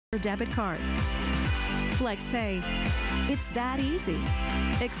or debit card. FlexPay. It's that easy.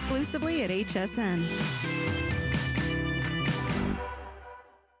 Exclusively at HSN.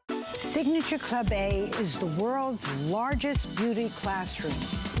 Signature Club A is the world's largest beauty classroom.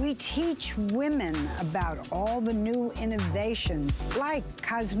 We teach women about all the new innovations like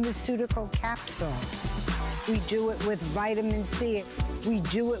cosmeceutical capsules. We do it with vitamin C. We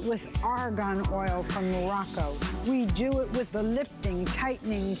do it with argan oil from Morocco. We do it with the lifting,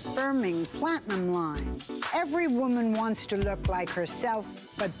 tightening, firming platinum line. Every woman wants to look like herself,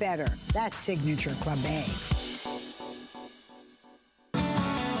 but better. That's Signature Club A.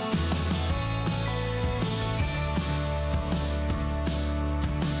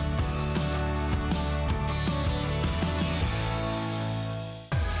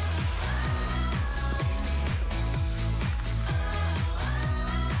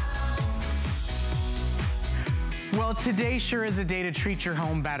 Well, today sure is a day to treat your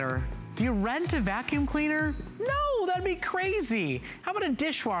home better. Do you rent a vacuum cleaner? No, that'd be crazy. How about a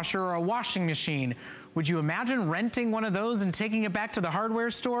dishwasher or a washing machine? Would you imagine renting one of those and taking it back to the hardware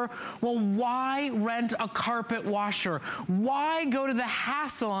store? Well, why rent a carpet washer? Why go to the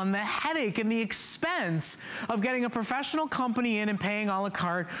hassle and the headache and the expense of getting a professional company in and paying a la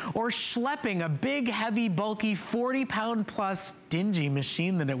carte, or schlepping a big, heavy, bulky 40-pound plus dingy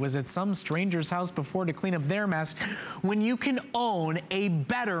machine that it was at some stranger's house before to clean up their mess, when you can own a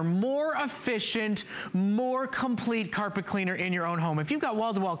better, more efficient, more complete carpet cleaner in your own home? If you've got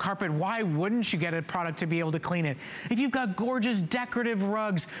wall-to-wall carpet, why wouldn't you get a product to be able to clean it? If you've got gorgeous decorative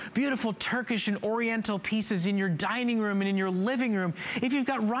rugs, beautiful Turkish and Oriental pieces in your dining room and in your living room, if you've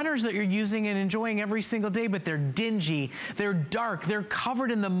got runners that you're using and enjoying every single day, but they're dingy, they're dark, they're covered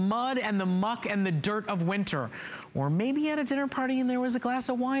in the mud and the muck and the dirt of winter, or maybe at a dinner party and there was a glass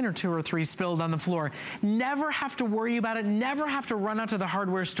of wine or 2 or 3 spilled on the floor, never have to worry about it, never have to run out to the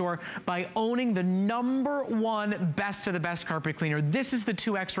hardware store by owning the #1 best of the best carpet cleaner. This is the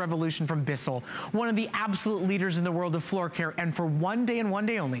 2X Revolution from Bissell, one of the absolute leaders in the world of floor care, and for one day and one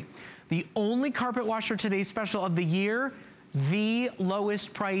day only, the only carpet washer today special of the year, the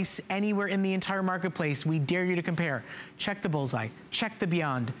lowest price anywhere in the entire marketplace. We dare you to compare. Check the Bullseye, check the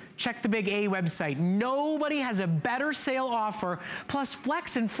Beyond, check the Big A website. Nobody has a better sale offer, plus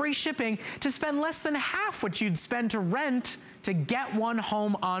flex and free shipping to spend less than half what you'd spend to rent to get one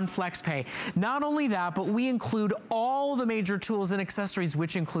home on FlexPay. Not only that, but we include all the major tools and accessories,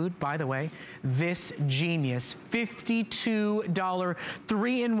 which include, by the way, this genius $52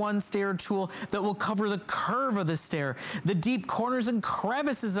 3-in-1 stair tool that will cover the curve of the stair, the deep corners and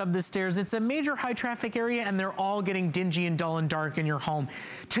crevices of the stairs. It's a major high traffic area and they're all getting dingy and dull and dark in your home.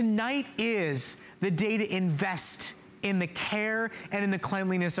 Tonight is the day to invest in the care and in the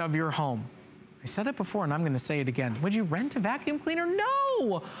cleanliness of your home. I said it before and I'm gonna say it again. Would you rent a vacuum cleaner?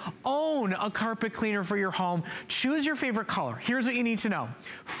 No! Own a carpet cleaner for your home. Choose your favorite color. Here's what you need to know.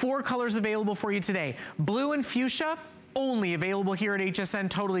 4 colors available for you today. Blue and fuchsia, only available here at HSN,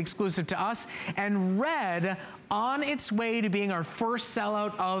 totally exclusive to us. And red, on its way to being our first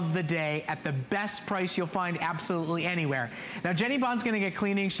sellout of the day at the best price you'll find absolutely anywhere. Now, Jenny Bond's gonna get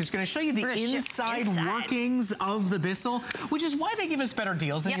cleaning. She's gonna show you the inside workings of the Bissell, which is why they give us better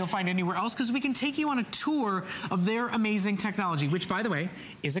deals than you'll find anywhere else, because we can take you on a tour of their amazing technology, which, by the way,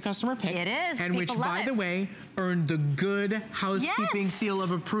 is a customer pick. It is. And which, by the way, earned the Good Housekeeping seal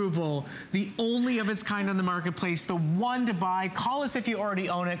of approval, the only of its kind on the marketplace, the one to buy. Call us if you already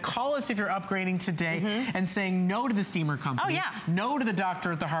own it. Call us if you're upgrading today and saying no to the steamer company, no to the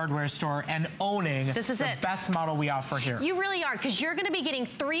doctor at the hardware store, and owning the best model we offer here. You really are, because you're gonna be getting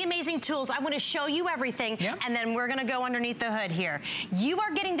 3 amazing tools. I wanna show you everything, and then we're gonna go underneath the hood here. You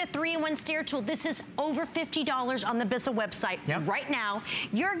are getting the 3-in-1 stair tool. This is over $50 on the Bissell website right now.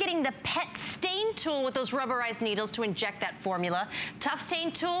 You're getting the pet stain tool with those rubberized needles to inject that formula. Tough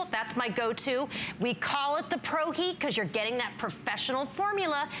stain tool, that's my go-to. We call it the Pro Heat because you're getting that professional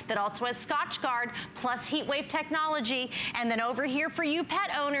formula that also has Scotch Guard plus heat wave technology. And then over here for you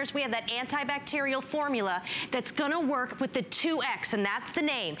pet owners, we have that antibacterial formula that's gonna work with the 2X, and that's the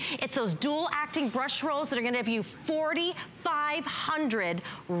name. It's those dual acting brush rolls that are gonna give you 4,500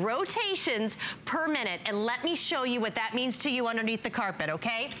 rotations per minute. And let me show you what that means to you underneath the carpet,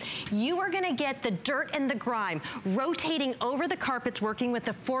 okay? You are gonna get the dirt and the grime rotating over the carpets, working with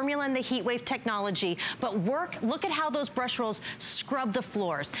the formula and the heat wave technology. But look at how those brush rolls scrub the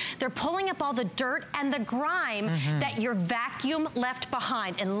floors. They're pulling up all the dirt and the grime that your vacuum left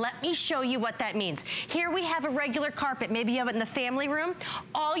behind. And let me show you what that means. Here we have a regular carpet. Maybe you have it in the family room.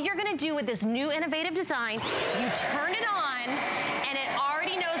 All you're gonna do with this new innovative design, you turn it on and it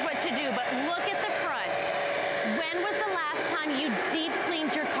already knows what to do. But look at the front. When was the last time you deep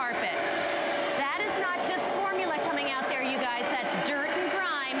cleaned your carpet?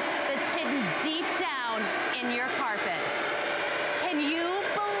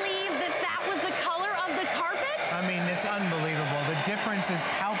 difference is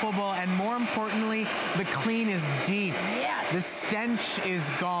palpable, and more importantly, the clean is deep. Yes. The stench is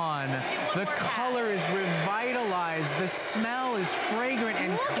gone. The color is revitalized. The smell is fragrant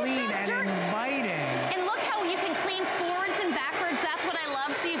and clean and inviting. And look how you can clean forwards and backwards. That's what I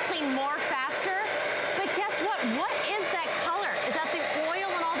love. So you clean more faster. But guess what? What is that color? Is that the oil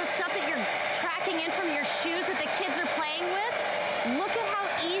and all the stuff that you're tracking in from your shoes that the kids are playing with? Look at how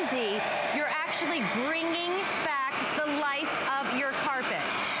easy you're actually bringing back the life of your carpet.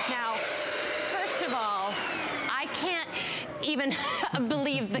 Now, first of all, I can't even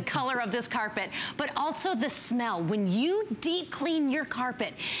believe the color of this carpet, but also the smell. When you deep clean your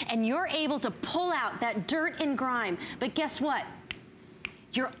carpet and you're able to pull out that dirt and grime, but guess what?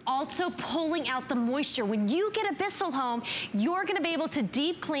 You're also pulling out the moisture. When you get a Bissell home, you're gonna be able to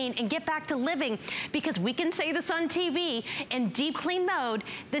deep clean and get back to living, because we can say this on TV, in deep clean mode,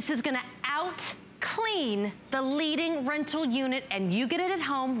 this is gonna out clean the leading rental unit, and you get it at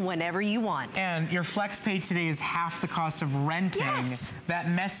home whenever you want. And your FlexPay today is half the cost of renting that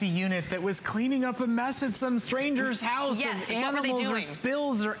messy unit that was cleaning up a mess at some stranger's house. Yes, of what were they animals doing? or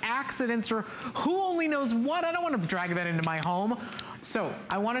spills or accidents or who only knows what. I don't want to drag that into my home. So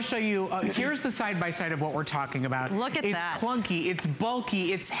I want to show you, here's the side-by-side of what we're talking about. Look at that. It's clunky, it's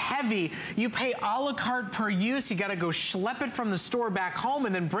bulky, it's heavy. You pay a la carte per use. You got to go schlep it from the store back home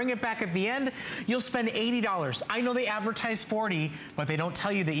and then bring it back at the end. You'll spend $80. I know they advertise $40, but they don't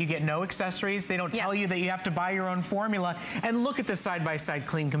tell you that you get no accessories. They don't tell you that you have to buy your own formula. And look at the side-by-side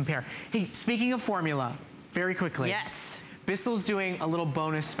clean compare. Hey, speaking of formula, very quickly. Yes. Bissell's doing a little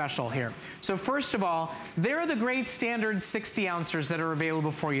bonus special here. So first of all, there are the great standard 60 ounces that are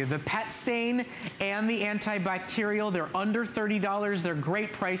available for you. The pet stain and the antibacterial, they're under $30. They're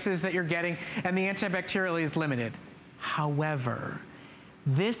great prices that you're getting, and the antibacterial is limited. However,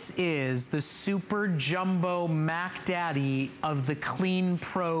 this is the super jumbo Mac Daddy of the Clean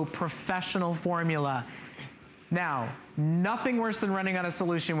Pro professional formula. Now, nothing worse than running out of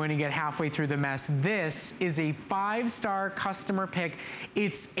solution when you get halfway through the mess. This is a 5-star customer pick.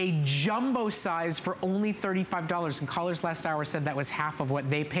 It's a jumbo size for only $35. And callers last hour said that was half of what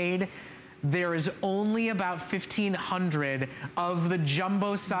they paid. There is only about 1,500 of the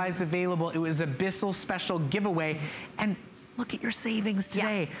jumbo size available. It was a Bissell special giveaway. And look at your savings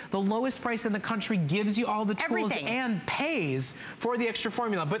today. The lowest price in the country gives you all the tools and pays for the extra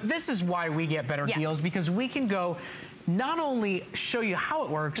formula. But this is why we get better deals, because we can go not only show you how it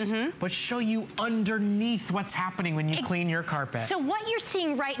works, but show you underneath what's happening when you clean your carpet. So what you're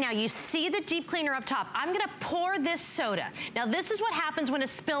seeing right now, you see the deep cleaner up top. I'm gonna pour this soda. Now this is what happens when a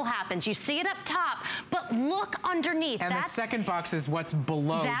spill happens. You see it up top, but look underneath. And the second box is what's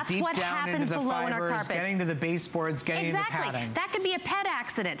below, that's deep what down happens into the below fibers, in our carpets. getting to the baseboards, getting to the padding. Exactly. That could be a pet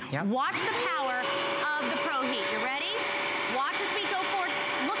accident. Watch the power of the Pro Heat. You ready? Watch as we go forward.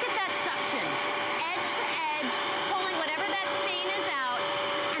 Look at that suction. Edge to edge, pulling whatever that stain is out,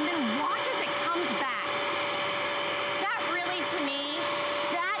 and then watch as it comes back. That really, to me,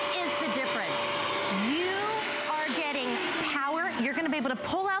 that is the difference. You are getting power. You're going to be able to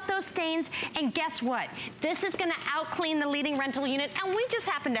pull out those stains, and guess what? This is going to out-clean the leading rental unit, and we just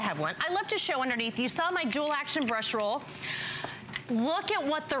happen to have one. I love to show underneath. You saw my dual action brush roll. Look at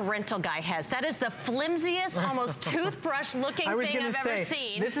what the rental guy has. That is the flimsiest, almost toothbrush-looking thing I've ever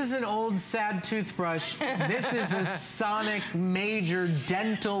seen. This is an old, sad toothbrush. This is a Sonic major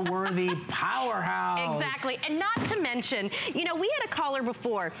dental-worthy powerhouse. Exactly, and not to mention, you know, we had a caller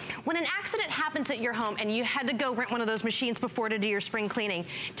before. When an accident happens at your home and you had to go rent one of those machines before to do your spring cleaning,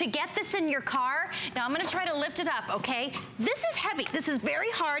 to get this in your car, now I'm gonna try to lift it up, okay? This is heavy. This is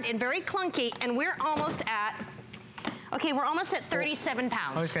very hard and very clunky, and we're almost at, okay, we're almost at 37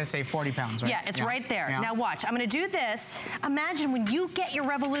 pounds. I was gonna say 40 pounds, right? Yeah, it's right there. Now watch, I'm gonna do this. Imagine when you get your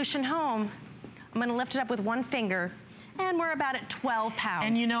Revolution home, I'm gonna lift it up with one finger, and we're about at 12 pounds.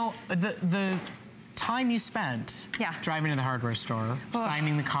 And you know, the time you spent driving to the hardware store,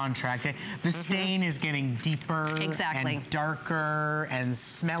 signing the contract, the stain is getting deeper and darker and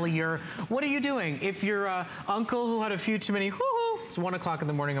smellier. What are you doing? If your uncle who had a few too many hoo-hoo, it's 1 o'clock in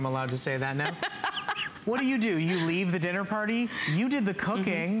the morning, I'm allowed to say that now. What do? You leave the dinner party, you did the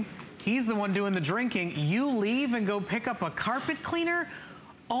cooking, he's the one doing the drinking, you leave and go pick up a carpet cleaner?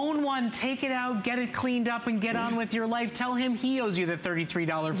 Own one, take it out, get it cleaned up, and get on with your life. Tell him he owes you the $33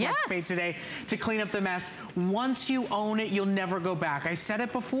 FlexPay today to clean up the mess. Once you own it, you'll never go back. I said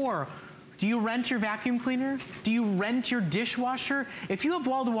it before. Do you rent your vacuum cleaner? Do you rent your dishwasher? If you have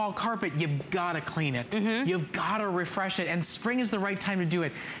wall-to-wall carpet, you've got to clean it. You've got to refresh it, and spring is the right time to do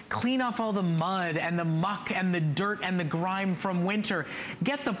it. Clean off all the mud and the muck and the dirt and the grime from winter.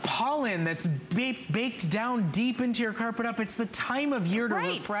 Get the pollen that's baked down deep into your carpet up. It's the time of year to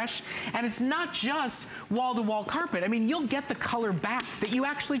refresh, and it's not just wall-to-wall carpet. I mean, you'll get the color back that you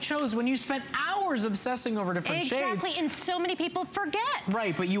actually chose when you spent hours obsessing over different shades. Exactly, and so many people forget.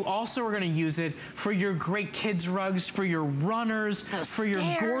 Right, but you also are going to use it for your great kids rugs, for your runners, for your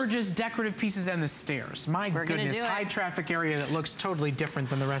gorgeous decorative pieces, and the stairs. My goodness, high traffic area that looks totally different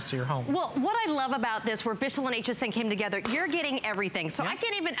than the rest of your home. Well, what I love about this, where Bissell and HSN came together, you're getting everything. So I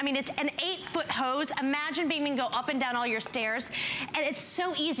can't even, I mean, it's an 8-foot hose. Imagine being able to go up and down all your stairs. And it's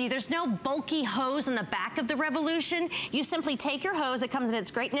so easy. There's no bulky hose in the back of the Revolution. You simply take your hose. It comes in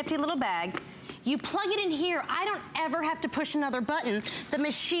its great nifty little bag. You plug it in here. I don't ever have to push another button. The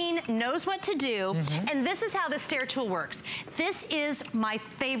machine knows what to do. And this is how the stair tool works. This is my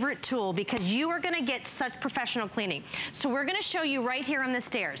favorite tool because you are gonna get such professional cleaning. So we're gonna show you right here on the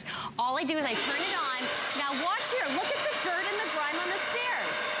stairs. All I do is I turn it on. Now watch here, look at the dirt and the grime on the stairs.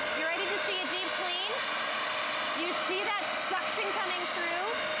 You ready to see a deep clean? You see that suction coming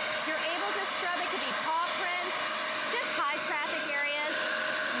through? You're able to scrub. It could be paw prints, just high traffic areas.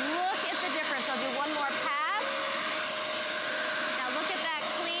 Look at the difference. I'll do one more pass. Now look at that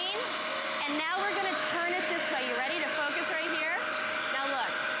clean. And now we're gonna turn it this way. You ready to focus right here? Now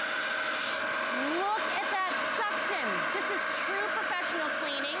look. Look at that suction. This is true professional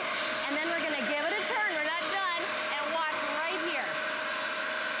cleaning. And then we're gonna give it a turn. We're not done. And watch right here.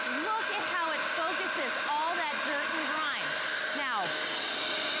 Look at how it focuses all that dirt and grime. Now,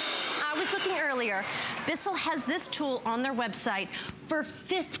 I was looking earlier. Bissell has this tool on their website for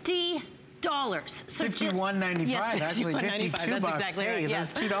 $50. So $51.95, yes, actually $52. That's exactly hey, right.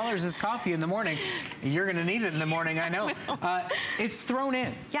 Yes. Those $2 is coffee in the morning. You're gonna need it in the morning, I know. It's thrown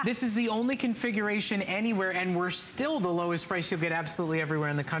in. This is the only configuration anywhere, and we're still the lowest price you'll get absolutely everywhere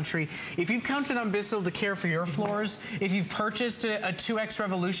in the country. If you've counted on Bissell to care for your floors, if you've purchased a 2X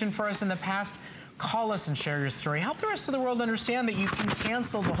Revolution for us in the past, call us and share your story. Help the rest of the world understand that you can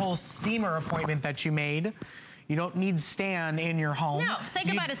cancel the whole steamer appointment that you made. You don't need Stan in your home. No, say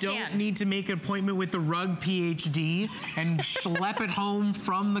goodbye to Stan. You don't need to make an appointment with the Rug PhD and schlep it home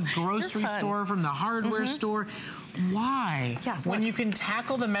from the grocery store, from the hardware store. Why? When you can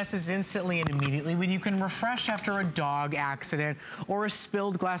tackle the messes instantly and immediately, when you can refresh after a dog accident or a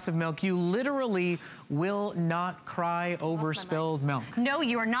spilled glass of milk, you literally will not cry over spilled milk. No,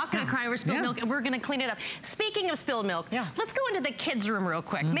 you are not going to cry over spilled milk, and we're going to clean it up. Speaking of spilled milk, let's go into the kids' room real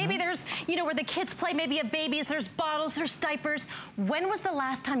quick. Maybe there's, you know, where the kids play, maybe a baby's, there's bottles, there's diapers. When was the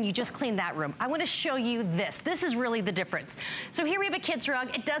last time you just cleaned that room? I want to show you this. This is really the difference. So here we have a kid's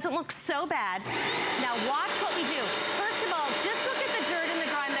rug. It doesn't look so bad. Now watch what we do. First of all, just look at the dirt and the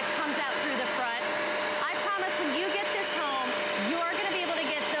grime that comes out through the front. I promise when you get this home, you're going to be able to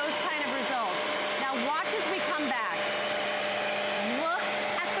get those kind of results. Now watch as we come back. Look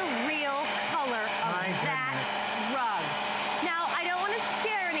at the real color of that rug. Now, I don't want to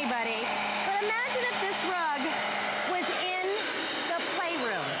scare anybody, but imagine if this rug was in the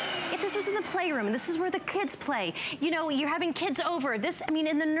playroom. If this was in the playroom, and this is where the kids play. You know, you're having kids over. This, I mean,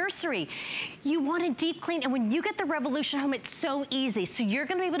 in the nursery. You want a deep clean, and when you get the Revolution home, it's so easy. So you're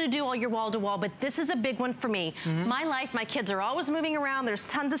gonna be able to do all your wall-to-wall, but this is a big one for me. My life, my kids are always moving around. There's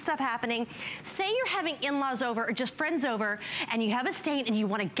tons of stuff happening. Say you're having in-laws over or just friends over, and you have a stain, and you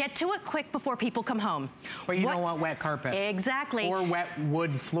wanna get to it quick before people come home. Or you don't want wet carpet. Exactly. Or wet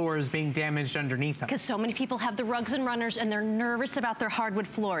wood floors being damaged underneath them. Because so many people have the rugs and runners, and they're nervous about their hardwood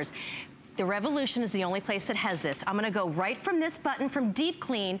floors. The Revolution is the only place that has this. I'm gonna go right from this button from Deep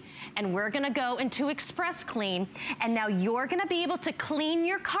Clean, and we're gonna go into Express Clean, and now you're gonna be able to clean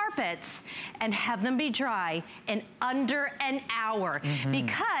your carpets and have them be dry in under an hour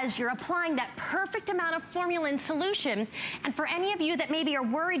because you're applying that perfect amount of formula and solution. And for any of you that maybe are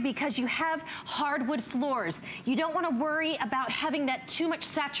worried because you have hardwood floors, you don't wanna worry about having that too much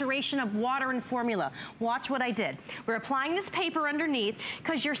saturation of water and formula. Watch what I did. We're applying this paper underneath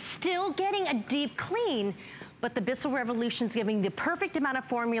because you're still getting a deep clean, but the Bissell Revolution's giving the perfect amount of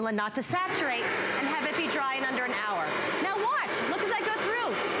formula not to saturate and have it be dry in under an hour. Now watch, look as I go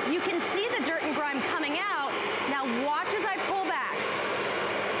through. You can see the dirt and grime coming out. Now watch as I pull back.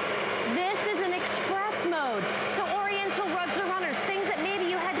 This is an express mode. So oriental rugs or runners, things that maybe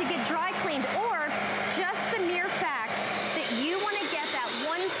you had to get dry cleaned, or just the mere fact that you want to get that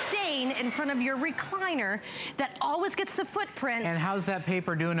one stain in front of your recliner that always gets the footprints. And how's that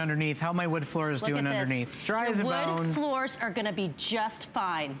paper doing underneath? How are my wood floors doing underneath? Dry as a bone. Wood floors are gonna be just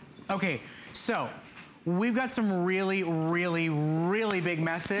fine. Okay, so we've got some really, really, really big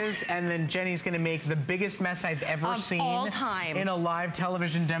messes, and then Jenny's gonna make the biggest mess I've ever seen all time in a live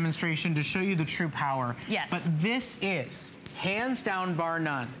television demonstration to show you the true power. Yes. But this is, hands down, bar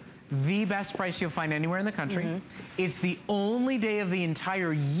none, the best price you'll find anywhere in the country. It's the only day of the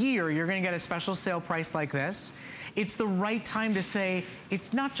entire year you're gonna get a special sale price like this. It's the right time to say,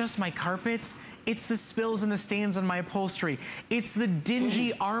 it's not just my carpets, it's the spills and the stains on my upholstery. It's the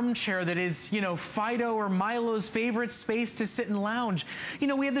dingy armchair that is, you know, Fido or Milo's favorite space to sit and lounge. You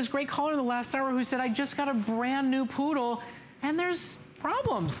know, we had this great caller in the last hour who said, I just got a brand new poodle, and there's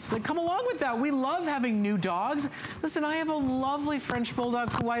problems that come along with that. We love having new dogs. Listen, I have a lovely French Bulldog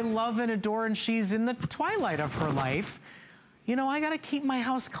who I love and adore, and she's in the twilight of her life. You know, I gotta keep my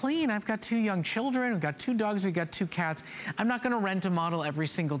house clean. I've got 2 young children, we've got 2 dogs, we've got 2 cats. I'm not gonna rent a model every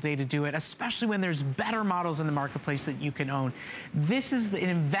single day to do it, especially when there's better models in the marketplace that you can own. This is an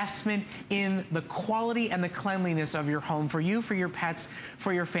investment in the quality and the cleanliness of your home for you, for your pets,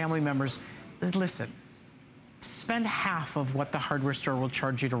 for your family members. Listen, spend half of what the hardware store will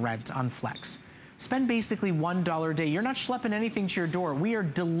charge you to rent on Flex. Spend basically $1 a day. You're not schlepping anything to your door. We are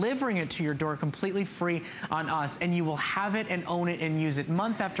delivering it to your door completely free on us, and you will have it and own it and use it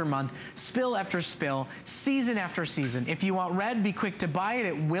month after month, spill after spill, season after season. If you want red, be quick to buy it.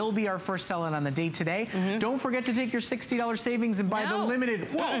 It will be our first selling on the day today. Don't forget to take your $60 savings and buy the limited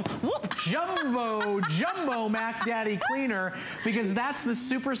jumbo Mac Daddy cleaner, because that's the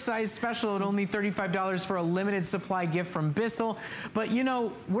supersized special at only $35 for a limited supply gift from Bissell. But you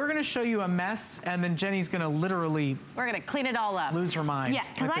know, we're gonna show you a mess, and then Jenny's gonna literally... We're gonna clean it all up. Lose her mind. Yeah,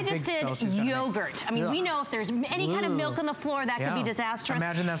 because I just did yogurt. I mean, we know if there's any kind of milk on the floor, that could be disastrous.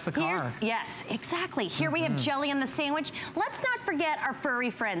 Imagine that's the car. Yes, exactly. Here we have jelly on the sandwich. Let's not forget our furry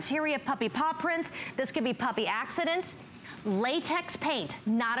friends. Here we have puppy paw prints. This could be puppy accidents. Latex paint,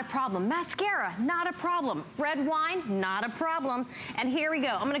 not a problem. Mascara, not a problem. Red wine, not a problem. And here we go.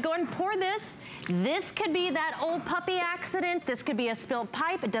 I'm gonna go ahead and pour this. This could be that old puppy accident. This could be a spilled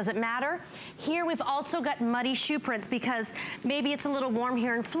pipe. It doesn't matter. Here we've also got muddy shoe prints, because maybe it's a little warm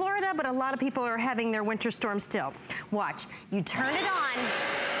here in Florida, but a lot of people are having their winter storm still. Watch. You turn it on.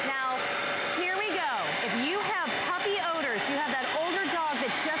 Now, here we go. If you have puppy odors, you have that older dog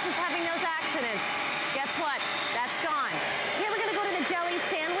that just is having those accidents, guess what? That's gone. Here we're gonna go to the jelly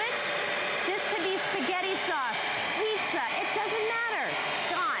sandwich. This could be spaghetti sauce, pizza, it doesn't matter.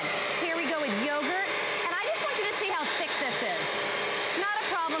 Gone. Here we go with yogurt. And I just want you to see how thick this is. Not a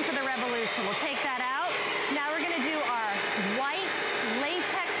problem for the Revolution. We'll take that out. Now we're gonna do our white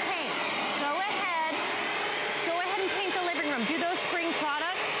latex paint. Go ahead and paint the living room. Do those spring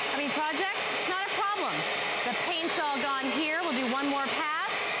projects, not a problem. The paint's all gone here. We'll do one more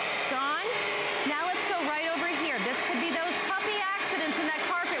pass. Gone. Now let's go right over here. This could be those puppy accidents in that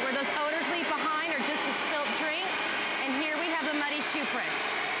carpet where those odors leave behind, or just a spilt drink. And here we have the muddy shoe print.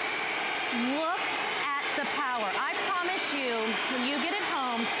 Look at the power. I promise you, when you get it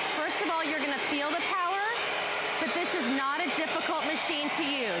home, first of all, you're gonna feel the power, but this is not a difficult machine to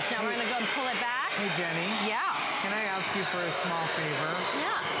use. Now we're gonna go and pull it back. Hey, Jenny. Yeah. Can I ask you for a small favor?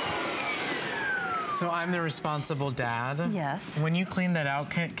 Yeah. So I'm the responsible dad. Yes. When you clean that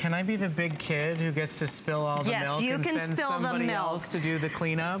out, can I be the big kid who gets to spill all the milk you and can send spill the somebody milk. else to do the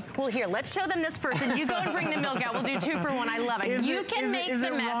cleanup? Well, here, let's show them this first, and you go and bring the milk out. We'll do 2 for 1. I love it. You can make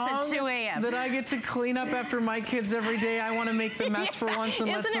the mess at 2 a.m. that I get to clean up after my kids every day? I want to make the mess for once and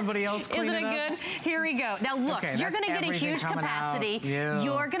let somebody else clean it up. Isn't it good? Here we go. Now look, you're going to get a huge capacity.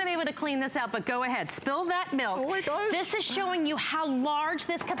 You're going to be able to clean this out, but go ahead. Spill that milk. Oh my gosh. This is showing you how large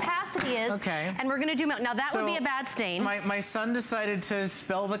this capacity is. Okay. And we're going to do milk. Now that would be a bad stain. My son decided to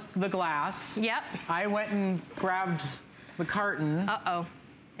spill the glass. Yep. I went and grabbed the carton. Uh-oh.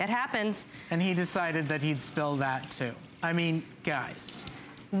 It happens. And he decided that he'd spill that too. I mean, guys.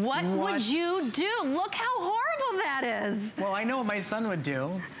 What would you do? Look how horrible that is. Well, I know what my son would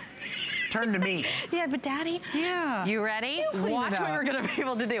do. Turn to me. Yeah, but Daddy. Yeah. You ready? Watch what we're going to be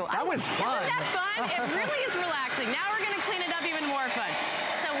able to do. That was fun. Isn't that fun? It really is relaxing. Now we're going to clean it up even more fun.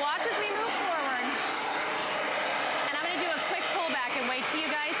 So watch as we move forward. And I'm going to do a quick pullback and wait till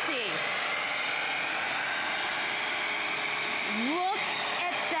you guys see. Look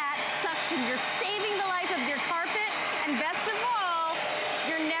at that suction. You're saving the life of your carpet. And best of all,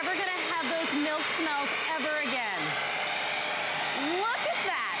 you're never going to have those milk smells ever again. Look at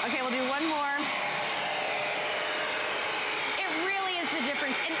that. Okay, we'll do one more. It really is the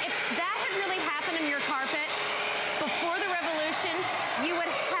difference. And if that had really happened in your carpet before the Revolution, you would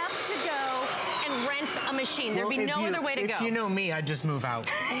have to go and rent a machine. There'd be no other way to go. If you know me, I'd just move out.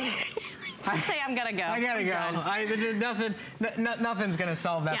 Just say I'm gonna go. I gotta go. Nothing's gonna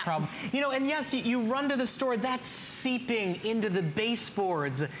solve that problem. You know, and yes, you run to the store, that's seeping into the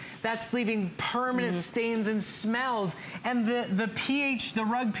baseboards. That's leaving permanent stains and smells. And the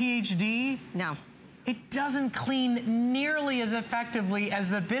rug PhD. No. It doesn't clean nearly as effectively as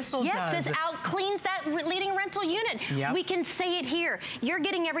the Bissell does. Yes, this out cleans that leading rental unit. Yep. We can say it here. You're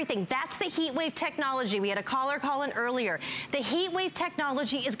getting everything. That's the heat wave technology. We had a caller call in earlier. The heat wave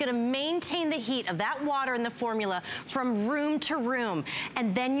technology is going to maintain the heat of that water in the formula from room to room.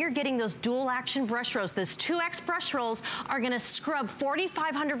 And then you're getting those dual action brush rolls. Those 2X brush rolls are going to scrub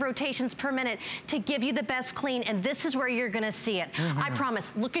 4,500 rotations per minute to give you the best clean. And this is where you're going to see it. I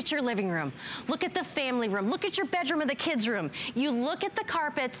promise. Look at your living room. Look at the family room. Look at your bedroom or the kids' room. You look at the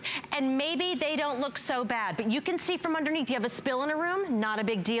carpets and maybe they don't look so bad, but you can see from underneath you have a spill in a room, not a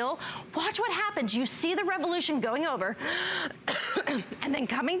big deal. Watch what happens. You see the revolution going over and then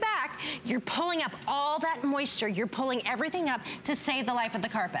coming back, you're pulling up all that moisture. You're pulling everything up to save the life of the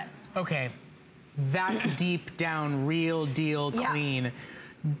carpet. Okay, that's deep down, real deal clean.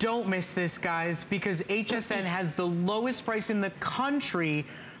 Don't miss this, guys, because HSN has the lowest price in the country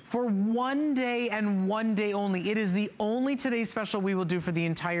for 1 day and 1 day only. It is the only Today Special we will do for the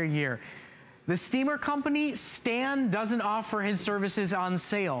entire year. The steamer company, Stan, doesn't offer his services on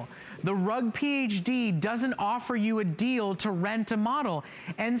sale. The Rug PhD doesn't offer you a deal to rent a model.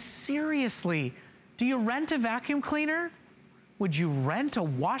 And seriously, do you rent a vacuum cleaner? Would you rent a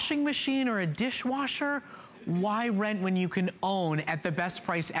washing machine or a dishwasher? Why rent when you can own at the best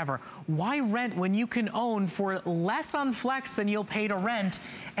price ever? Why rent when you can own for less on Flex than you'll pay to rent,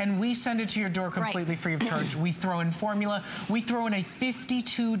 and we send it to your door completely free of charge? We throw in formula. We throw in a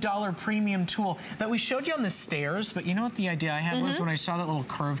 $52 premium tool that we showed you on the stairs, but you know what the idea I had was when I saw that little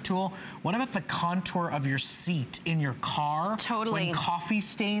curve tool? What about the contour of your seat in your car? Totally. When coffee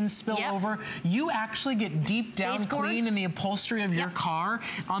stains spill over, you actually get deep down clean in the upholstery of your car,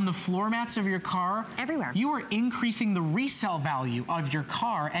 on the floor mats of your car. Everywhere. You are increasing the resale value of your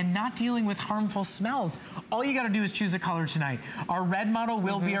car and not dealing with harmful smells. All you gotta do is choose a color tonight. Our red model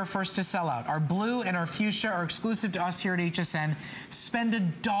will be our first to sell out. Our blue and our fuchsia are exclusive to us here at HSN. Spend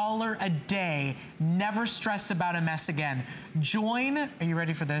 $1 a day. Never stress about a mess again. Join, are you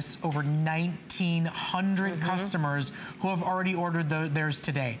ready for this? Over 1,900 customers who have already ordered theirs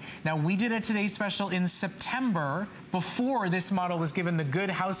today. Now, we did a Today Special in September before this model was given the Good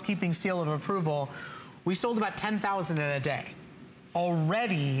Housekeeping seal of approval. We sold about 10,000 in a day.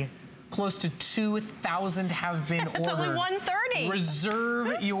 Already, close to 2,000 have been ordered. It's only 130.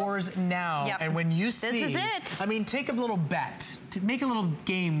 Reserve yours now. And when you see, this is it. I mean, take a little bet. Make a little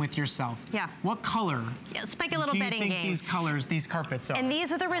game with yourself. What color let's make a little betting game. Do you think these colors, these carpets are? And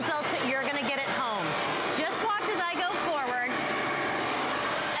these are the results that you're gonna get at home. Just watch as I go forward.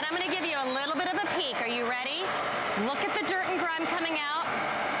 And I'm gonna give you a little bit of a peek. Are you ready? Look at the dirt and grime coming out.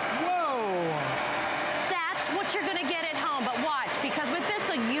 Whoa. That's what you're gonna get at home. But watch, because with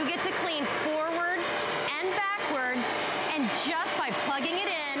Bissell, you get to clean forward and backward. And just by plugging it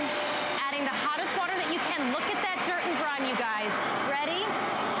in, adding the hottest water that you can, look at that dirt and grime, you guys. Ready?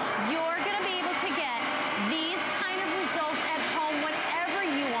 You're gonna be able to get these kind of results at home whenever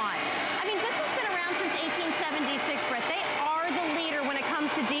you want. I mean, Bissell's been around since 1876, Brett. They are the leader when it comes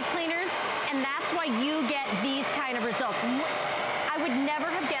to deep cleaners, and that's why you get these kind of results. I would never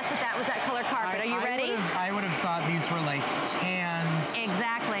have guessed that that was that color carpet. Are you ready? I would have thought these were like tans,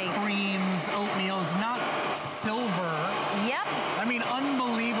 creams, oatmeals, not silver. I mean,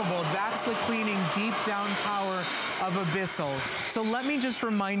 unbelievable. That's the cleaning deep down power of a Bissell. So let me just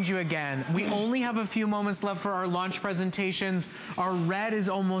remind you again, we only have a few moments left for our launch presentations. Our red is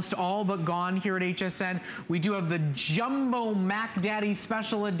almost all but gone here at HSN. We do have the Jumbo Mac Daddy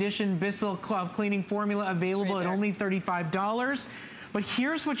Special Edition Bissell Cleaning Formula available at only $35. But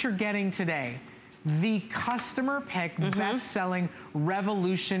here's what you're getting today. The customer pick best-selling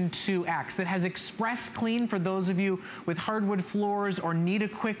Revolution 2X that has express clean for those of you with hardwood floors or need a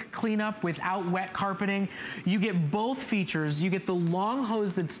quick cleanup without wet carpeting. You get both features. You get the long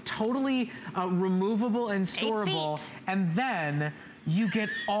hose that's totally removable and storable, and then you get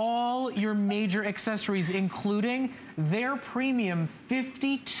all your major accessories, including their premium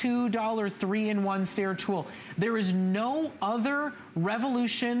 $52 3-in-1 stair tool. There is no other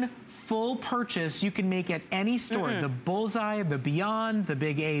Revolution full purchase you can make at any store, the Bullseye, the Beyond, the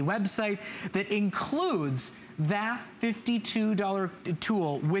Big A website, that includes that $52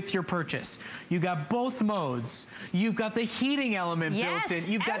 tool with your purchase. You got both modes. You've got the heating element built in.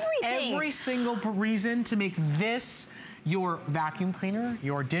 You've got every single reason to make this your vacuum cleaner,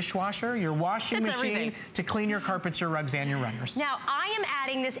 your dishwasher, your washing machine to clean your carpets, your rugs, and your runners. Now, I am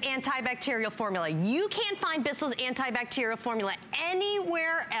adding this antibacterial formula. You can't find Bissell's antibacterial formula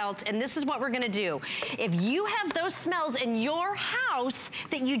anywhere else, and this is what we're gonna do. If you have those smells in your house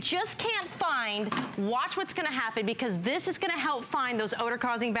that you just can't find, watch what's gonna happen, because this is gonna help find those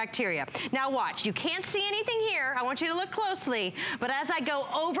odor-causing bacteria. Now watch, you can't see anything here. I want you to look closely, but as I go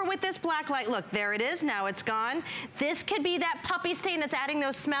over with this black light, look, there it is, now it's gone. This could be that puppy stain that's adding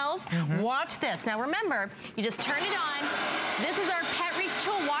those smells. Watch this. Now remember, you just turn it on. This is our pet reach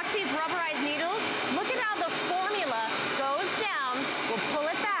tool. Watch these rubberized needles. Look at how the formula goes down. We'll pull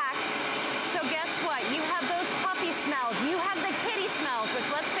it back. So guess what? You have those puppy smells. You have the kitty smells, which,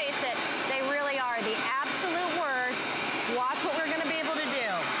 let's face it, they really are the absolute worst. Watch what we're gonna be able to do.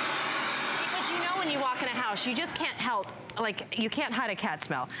 Because you know when you walk in a house, you just can't help, like, you can't hide a cat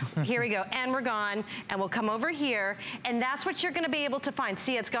smell. Here we go, and we're gone, and we'll come over here, and that's what you're gonna be able to find.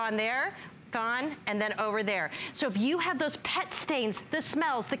 See, it's gone there, gone, and then over there. So if you have those pet stains, the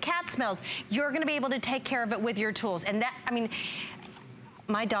smells, the cat smells, you're gonna be able to take care of it with your tools. And that, I mean,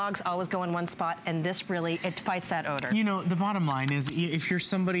 my dogs always go in one spot, and this really, it fights that odor. You know, the bottom line is, if you're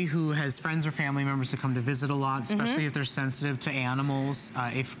somebody who has friends or family members who come to visit a lot, especially if they're sensitive to animals,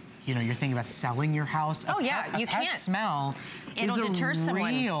 if you know, you're thinking about selling your house. Oh yeah, you can't. Pet smell is a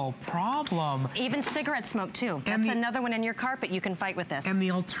real problem. Even cigarette smoke too. That's another one in your carpet you can fight with this. And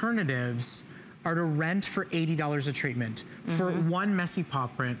the alternatives are to rent for $80 a treatment, for one messy paw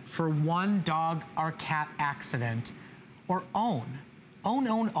print, for one dog or cat accident, or own.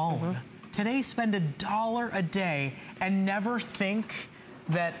 Today, spend $1 a day and never think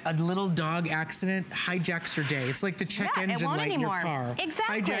that a little dog accident hijacks your day. It's like the check engine light in your car.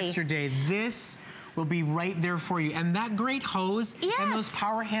 Exactly. Hijacks your day. This will be right there for you. And that great hose and those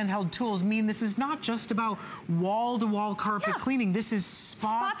power handheld tools mean this is not just about wall-to-wall carpet cleaning. This is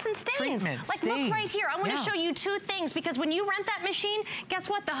spots and stains. Like, look right here. I want to show you two things, because when you rent that machine, guess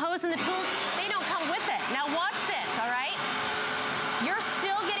what? The hose and the tools, they don't come with it. Now watch this, all right? You're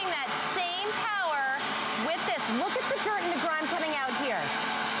still getting that same power with this. Look at the dirt and the grime coming out here.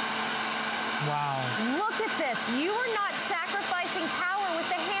 Wow. Look at this. You are not sacrificing power with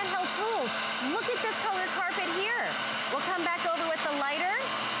the handheld tools. Look at this color carpet here. We'll come back over with the lighter.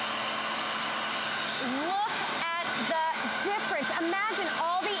 Look at the difference. Imagine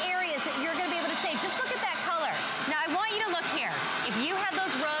all the areas that you're going to be able to save. Just look at that color. Now, I want you to look here. If you have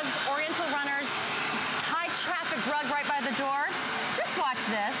those rugs, oriental runners, high traffic rug right by the door, just watch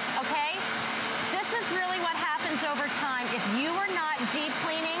this, okay? This is really what happens over time. If you were not deep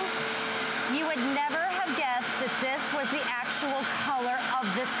cleaning, you would never have guessed that this was the actual color of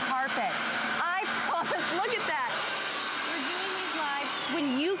this carpet. I promise, look at that. We're doing these live.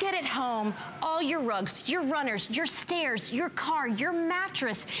 When you get it home, all your rugs, your runners, your stairs, your car, your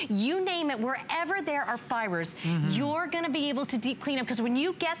mattress, you name it, wherever there are fibers, you're gonna be able to deep clean up, because when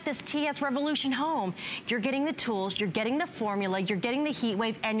you get this TS Revolution home, you're getting the tools, you're getting the formula, you're getting the heat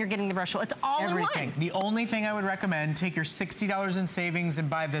wave, and you're getting the brush roll. It's all in one. The only thing I would recommend, take your $60 in savings and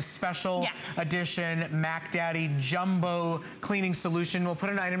buy this special edition Mac Daddy Jumbo Cleaning Solution. We'll put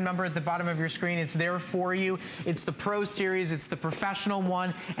an item number at the bottom of your screen. It's there for you. It's the Pro Series, it's the professional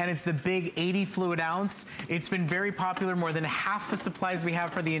one, and it's the big 80 fluid ounce. It's been very popular. More than half the supplies we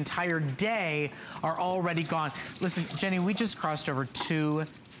have for the entire day are already gone. Listen, Jenny, we just crossed over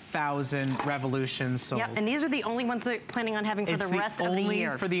 2,000 Revolutions sold. Yep, and these are the only ones that we're planning on having for the rest of the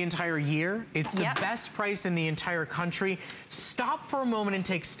year. For the entire year. It's the best price in the entire country. Stop for a moment and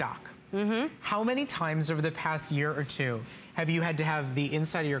take stock. How many times over the past year or two have you had to have the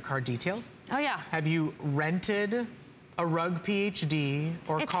inside of your car detailed? Oh yeah. Have you rented a rug PhD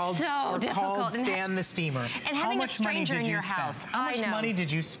or called Stan the Steamer? And having a stranger in your house. How much money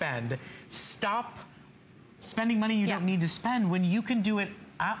did you spend? Stop spending money you don't need to spend when you can do it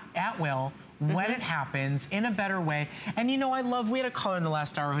at will, when it happens, in a better way. And you know, we had a caller in the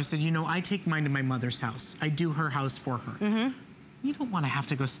last hour who said, you know, I take mine to my mother's house. I do her house for her. You don't want to have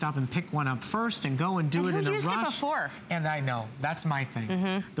to go stop and pick one up first and go and do it in a rush. Who used it before? And I know, that's my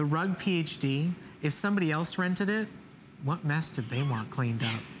thing. The Rug PhD, if somebody else rented it, what mess did they want cleaned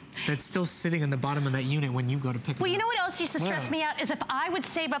up? That's still sitting in the bottom of that unit when you go to pick it up. Well, you know what else used to stress me out is if I would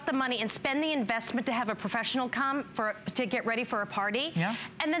save up the money and spend the investment to have a professional come to get ready for a party,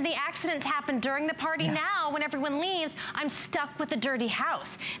 and then the accidents happen during the party. Now, when everyone leaves, I'm stuck with a dirty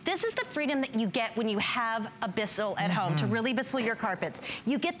house. This is the freedom that you get when you have a Bissell at home to really Bissell your carpets.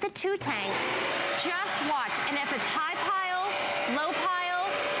 You get the 2 tanks. Just watch, and if it's high pile, low pile,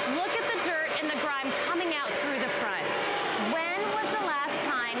 look at the dirt and the grime coming out through the front. When was the last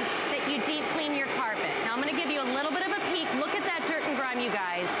time that you deep clean your carpet? Now I'm going to give you a little bit of a peek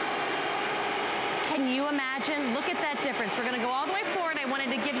at that difference. We're gonna go all the way forward. I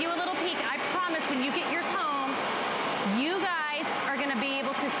wanted to give you a little peek. I promise when you get yours home, you guys are gonna be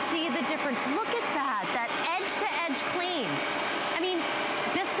able to see the difference. Look at that edge-to-edge clean. I mean,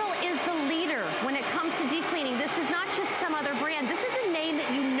 Bissell is the leader when it comes to deep cleaning. This is not just some other brand. This is a name that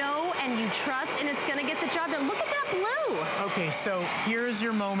you know and you trust, and it's gonna get the job done. Look at that blue. Okay, so here's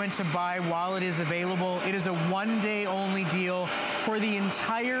your moment to buy while it is available. It is a one-day only deal for the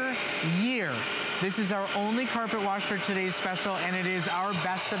entire year. This is our only carpet washer today's special, and it is our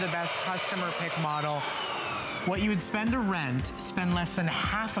best of the best customer pick model. What you would spend to rent, spend less than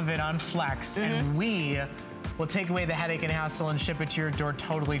half of it on Flex, and we will take away the headache and hassle and ship it to your door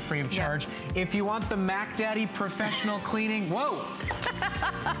totally free of charge. If you want the Mac Daddy professional cleaning, whoa!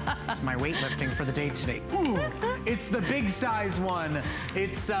 It's my weightlifting for the day today. Ooh, it's the big size one.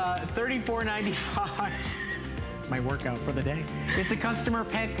 It's $34.95. My workout for the day. It's a customer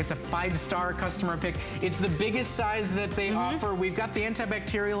pick. It's a 5-star customer pick. It's the biggest size that they offer. We've got the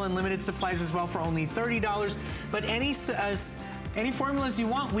antibacterial and limited supplies as well for only $30. But any formulas you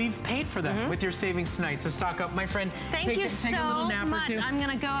want, we've paid for them with your savings tonight. So stock up, my friend. Thank you so much. I'm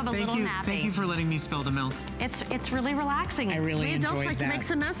gonna go have a little napping. Thank you for letting me spill the milk. It's really relaxing. I really enjoyed that. We adults like to make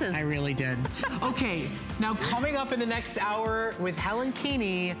some messes. I really did. Okay, now coming up in the next hour with Helen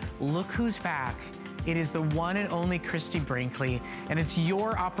Keeney, look who's back. It is the one and only Christy Brinkley, and it's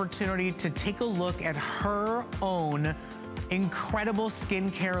your opportunity to take a look at her own incredible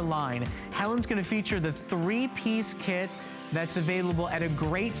skincare line. Helen's gonna feature the 3-piece kit that's available at a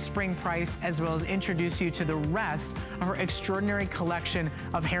great spring price, as well as introduce you to the rest of her extraordinary collection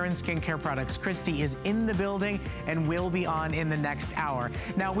of hair and skincare products. Christy is in the building and will be on in the next hour.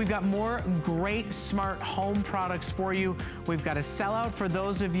 Now, we've got more great smart home products for you. We've got a sellout for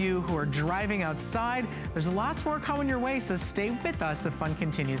those of you who are driving outside. There's lots more coming your way, so stay with us. The fun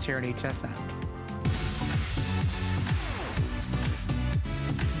continues here at HSN.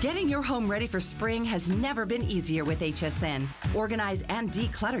 Getting your home ready for spring has never been easier with HSN. Organize and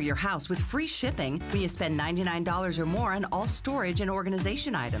declutter your house with free shipping when you spend $99 or more on all storage and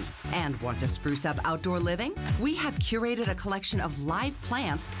organization items. And want to spruce up outdoor living? We have curated a collection of live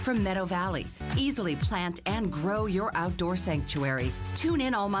plants from Meadow Valley. Easily plant and grow your outdoor sanctuary. Tune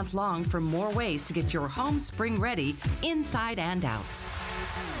in all month long for more ways to get your home spring ready inside and out.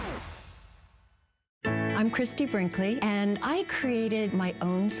 I'm Christy Brinkley, and I created my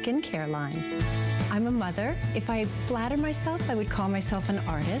own skincare line. I'm a mother. If I flatter myself, I would call myself an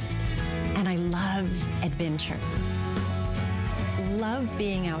artist, and I love adventure. Love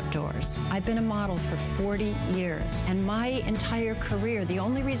being outdoors. I've been a model for 40 years, and my entire career, the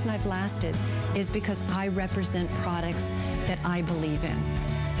only reason I've lasted is because I represent products that I believe in.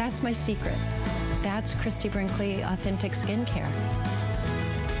 That's my secret. That's Christy Brinkley Authentic Skincare.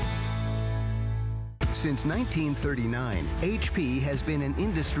 Since 1939, HP has been an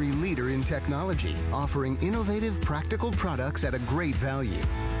industry leader in technology, offering innovative, practical products at a great value.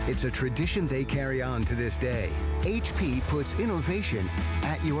 It's a tradition they carry on to this day. HP puts innovation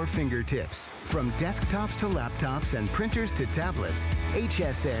at your fingertips. From desktops to laptops and printers to tablets,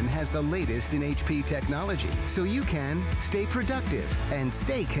 HSN has the latest in HP technology, so you can stay productive and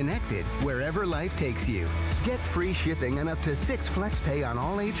stay connected wherever life takes you. Get free shipping and up to 6 FlexPay on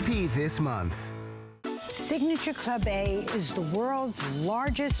all HP this month. Signature Club A is the world's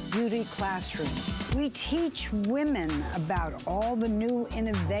largest beauty classroom. We teach women about all the new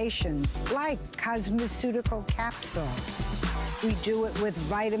innovations, like cosmeceutical capsules. We do it with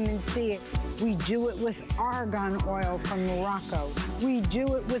vitamin C. We do it with argan oil from Morocco. We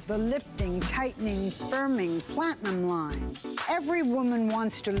do it with the lifting, tightening, firming platinum line. Every woman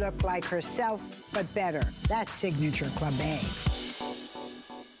wants to look like herself, but better. That's Signature Club A.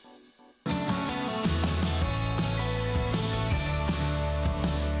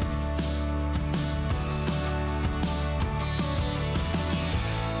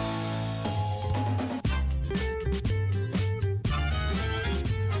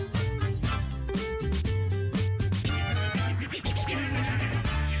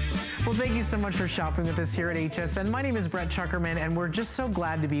 Well, thank you so much for shopping with us here at HSN. My name is Brett Chuckerman, and we're just so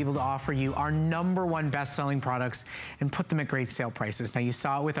glad to be able to offer you our #1 best-selling products and put them at great sale prices. Now, you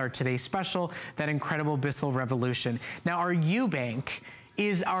saw it with our today's special, that incredible Bissell Revolution. Now, our Eubank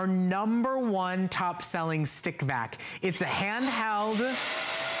is our #1 top-selling stick vac. It's a handheld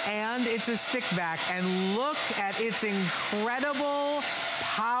and it's a stick vac, and look at its incredible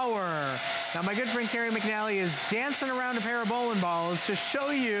power. Now, my good friend Carrie McNally is dancing around a pair of bowling balls to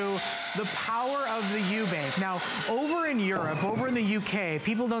show you the power of the U-Bank. Now, over in Europe, over in the UK,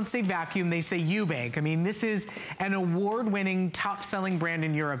 people don't say vacuum, they say U-Bank. I mean, this is an award-winning, top-selling brand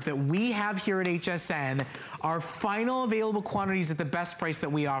in Europe that we have here at HSN. Our final available quantities at the best price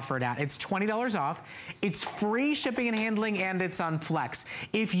that we offer it at. It's $20 off. It's free shipping and handling, and it's on Flex.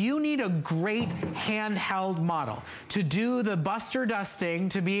 If you need a great handheld model to do the buster dusting,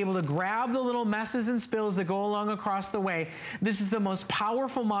 to be able to grab the little messes and spills that go along across the way, this is the most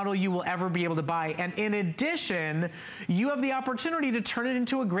powerful model you will ever be able to buy. And in addition, you have the opportunity to turn it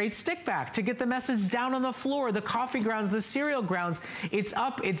into a great stick vac, to get the messes down on the floor, the coffee grounds, the cereal grounds. It's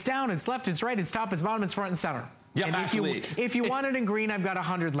up, it's down, it's left, it's right, it's top, it's bottom, it's front and center. Yeah, absolutely. If you want it in green, I've got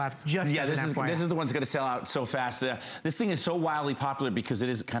 100 left. Just yeah, this is the one that's going to sell out so fast. This thing is so wildly popular because it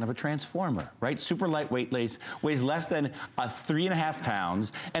is kind of a transformer, right? Super lightweight, weighs less than 3.5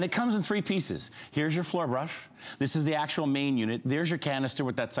 pounds, and it comes in 3 pieces. Here's your floor brush. This is the actual main unit. There's your canister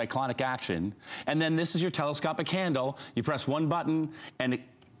with that cyclonic action, and then this is your telescopic handle. You press one button, and it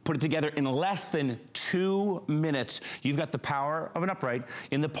put it together in less than 2 minutes. You've got the power of an upright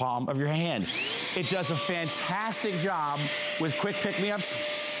in the palm of your hand. It does a fantastic job with quick pick-me-ups.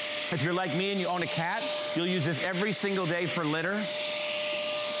 If you're like me and you own a cat, you'll use this every single day for litter.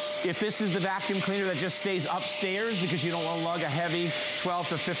 If this is the vacuum cleaner that just stays upstairs because you don't want to lug a heavy 12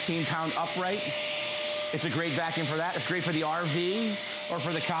 to 15 pound upright, it's a great vacuum for that. It's great for the RV or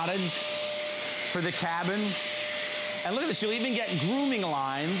for the cottage, for the cabin. And look at this, you'll even get grooming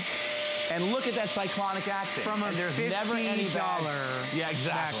lines. And look at that cyclonic action. From a $50 yeah,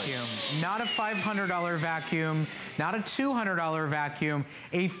 exactly. vacuum. Not a $500 vacuum, not a $200 vacuum,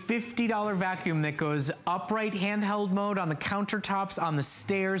 a $50 vacuum that goes upright handheld mode on the countertops, on the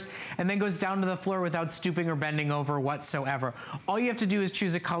stairs, and then goes down to the floor without stooping or bending over whatsoever. All you have to do is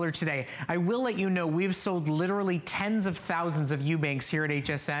choose a color today. I will let you know we've sold literally tens of thousands of U-Banks here at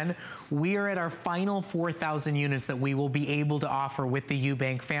HSN. We are at our final 4,000 units that we will be able to offer with the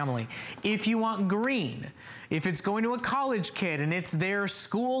U-Bank family. If you want green, if it's going to a college kid and it's their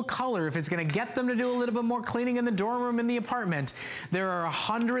school color, if it's going to get them to do a little bit more cleaning in the dorm room in the apartment, there are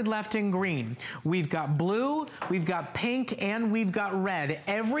 100 left in green. We've got blue, we've got pink, and we've got red.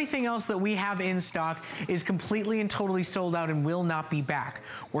 Everything else that we have in stock is completely and totally sold out and will not be back.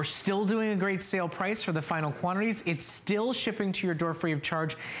 We're still doing a great sale price for the final quantities. It's still shipping to your door free of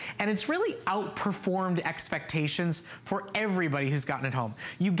charge, and it's really outperformed expectations for everybody who's gotten it home.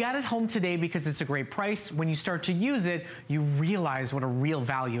 You got it home today because it's a great price. When you start to use it, you realize what a real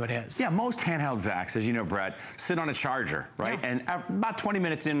value it is. Yeah, most handheld vacs, as you know, Brett, sit on a charger, right? Yeah. And about 20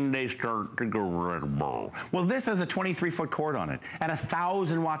 minutes in, they start to go. Well, this has a 23-foot cord on it and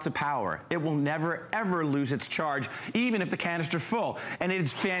 1,000 watts of power. It will never, ever lose its charge, even if the canister's full. And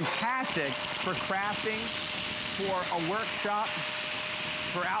it's fantastic for crafting, for a workshop,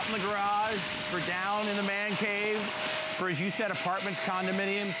 for out in the garage, for down in the man cave, for, as you said, apartments,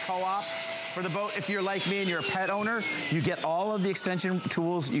 condominiums, co-ops. For the boat, if you're like me and you're a pet owner, you get all of the extension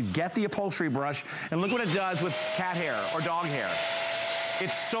tools, you get the upholstery brush, and look what it does with cat hair or dog hair.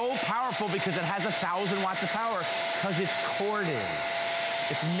 It's so powerful because it has 1,000 watts of power because it's corded.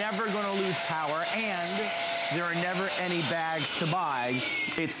 It's never gonna lose power, and there are never any bags to buy.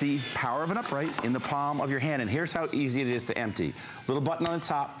 It's the power of an upright in the palm of your hand, and here's how easy it is to empty. Little button on the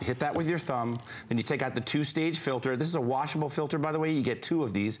top, hit that with your thumb, then you take out the 2-stage filter. This is a washable filter, by the way. You get 2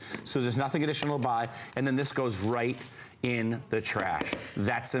 of these, so there's nothing additional to buy, and then this goes right in the trash.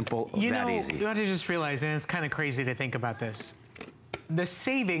 That simple, that easy. You have to just realize, and it's kind of crazy to think about this, the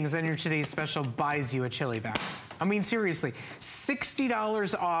savings on your today's special buys you a chili bag. I mean, seriously,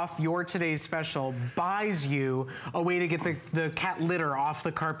 $60 off your today's special buys you a way to get the cat litter off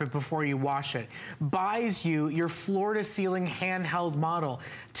the carpet before you wash it, buys you your floor-to-ceiling handheld model.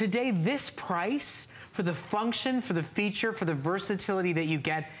 Today, this price, for the function, for the feature, for the versatility that you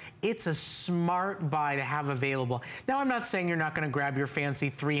get, it's a smart buy to have available. Now, I'm not saying you're not gonna grab your fancy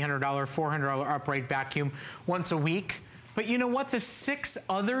 $300, $400 upright vacuum once a week, but you know what? The 6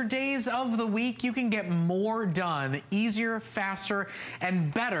 other days of the week, you can get more done, easier, faster,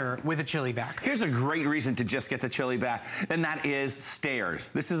 and better with a chili vac. Here's a great reason to just get the chili vac, and that is stairs.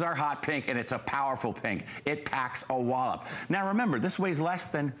 This is our hot pink, and it's a powerful pink. It packs a wallop. Now remember, this weighs less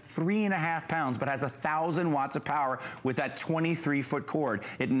than 3.5 pounds, but has 1,000 watts of power with that 23-foot cord.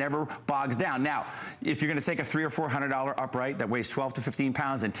 It never bogs down. Now, if you're gonna take a $300 or $400 upright that weighs 12 to 15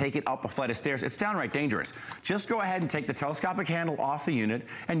 pounds and take it up a flight of stairs, it's downright dangerous. Just go ahead and take the telescopic handle off the unit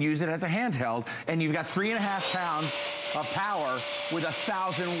and use it as a handheld, and you've got 3.5 pounds of power with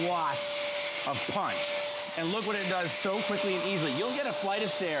 1,000 watts of punch. And look what it does so quickly and easily. You'll get a flight of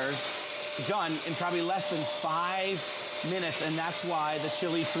stairs done in probably less than 5 minutes, and that's why the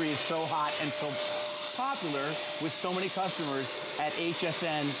Chili 3 is so hot and so popular with so many customers at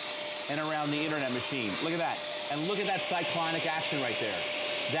HSN and around the internet machine. Look at that. And look at that cyclonic action right there.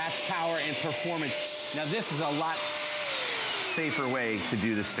 That's power and performance. Now this is a lot safer way to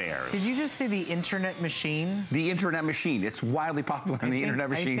do the stairs. Did you just say the internet machine? The internet machine. It's wildly popular on the internet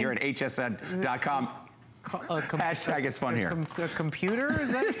machine here at hsn.com. Hashtag it's fun here. A computer?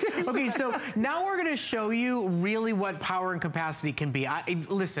 Is that? Okay, so now we're going to show you really what power and capacity can be.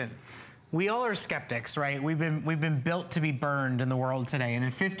 Listen, we all are skeptics, right? We've been built to be burned in the world today, and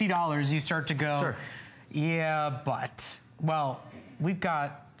at $50 you start to go, sure. Yeah, but, well, we've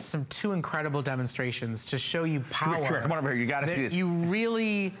got two incredible demonstrations to show you power. Come on over here, you gotta see this. You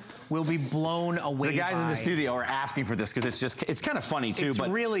really will be blown away by. The guys in the studio are asking for this because it's kind of funny too. But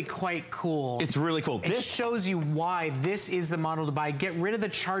it's really quite cool. It's really cool. It shows you why this is the model to buy. Get rid of the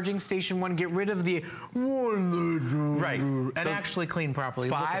charging station one, get rid of the right, and so actually clean properly.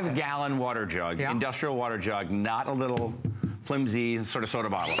 5-gallon water jug, yeah. Industrial water jug, not a little flimsy sort of soda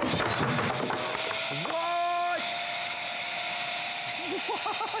bottle.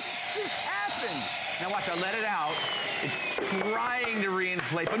 What just happened? Now watch, I let it out. It's trying to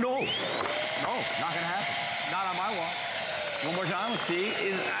reinflate, but no, not gonna happen. Not on my wall. One more time, let's see.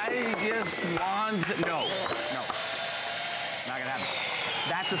 I just want, no, not gonna happen.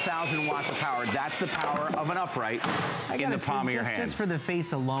 That's 1,000 watts of power. That's the power of an upright in the palm of your hand. Just for the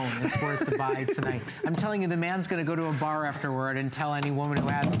face alone, it's worth the buy tonight. I'm telling you, the man's going to go to a bar afterward and tell any woman who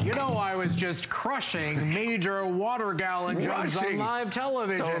asks, you know, I was just crushing major water gallon jugs on live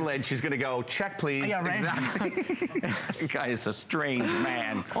television. Totally, and she's going to go, check please. Yeah, right. Exactly. This guy is a strange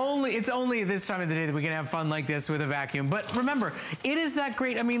man. It's only this time of the day that we can have fun like this with a vacuum. But remember, it is that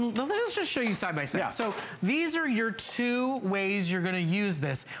great. I mean, let's just show you side by side. Yeah. So these are your 2 ways you're going to use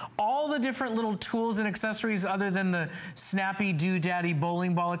this. All the different little tools and accessories other than the snappy doodaddy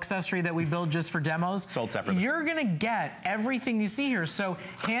bowling ball accessory that we build just for demos. Sold separately. You're gonna get everything you see here. So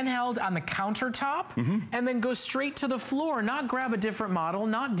handheld on the countertop and then go straight to the floor, not grab a different model,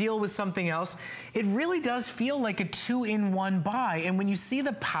 not deal with something else. It really does feel like a 2-in-1 buy. And when you see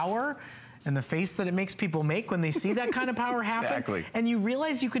the power and the face that it makes people make when they see that kind of power happen, exactly. And you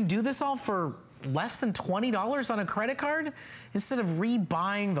realize you can do this all for less than $20 on a credit card, instead of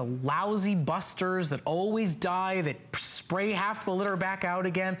rebuying the lousy busters that always die, that spray half the litter back out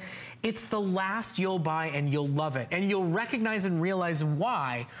again. It's the last you'll buy, and you'll love it. And you'll recognize and realize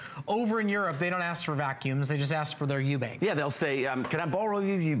why. Over in Europe, they don't ask for vacuums. They just ask for their Eubank. Yeah, they'll say, can I borrow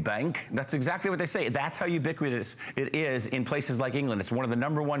your Eubank? That's exactly what they say. That's how ubiquitous it is in places like England. It's one of the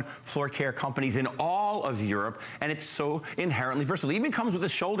 #1 floor care companies in all of Europe, and it's so inherently versatile. It even comes with a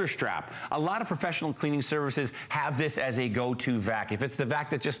shoulder strap. A lot of professional cleaning services have this as a go-to vac. If it's the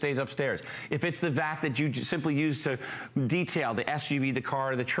vac that just stays upstairs, if it's the vac that you simply use to detail the SUV, the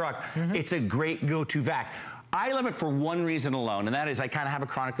car, the truck, it's a great go-to vac. I love it for one reason alone, and that is I kind of have a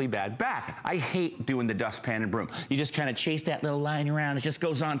chronically bad back. I hate doing the dustpan and broom. You just kind of chase that little line around. It just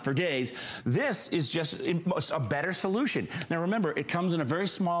goes on for days. This is just a better solution. Now remember, it comes in a very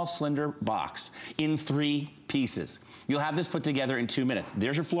small, slender box in 3 pieces. You'll have this put together in 2 minutes.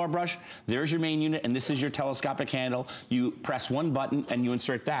 There's your floor brush, there's your main unit, and this is your telescopic handle. You press one button and you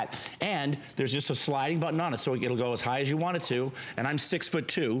insert that. And there's just a sliding button on it, so it'll go as high as you want it to. And I'm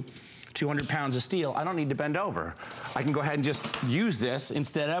 6'2". 200 pounds of steel, I don't need to bend over. I can go ahead and just use this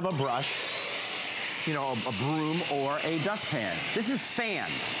instead of a brush, you know, a broom or a dustpan. This is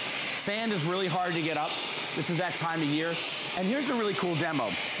sand. Sand is really hard to get up. This is that time of year. And here's a really cool demo.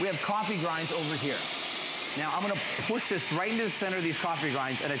 We have coffee grinds over here. Now I'm gonna push this right into the center of these coffee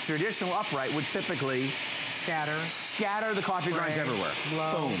grinds, and a traditional upright would typically scatter the coffee grinds everywhere.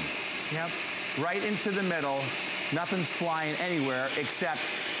 Blow. Boom. Yep. Right into the middle. Nothing's flying anywhere except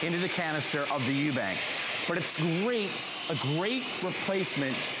into the canister of the Eubank. But it's a great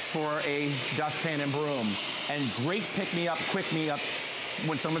replacement for a dustpan and broom, and great pick-me-up, quick-me-up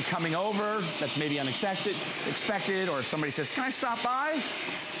when someone's coming over that's maybe expected, or if somebody says, can I stop by?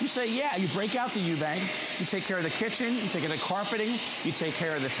 You say, yeah. You break out the Eubank, you take care of the kitchen, you take care of the carpeting, you take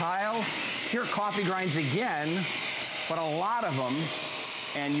care of the tile. Here are coffee grinds again, but a lot of them,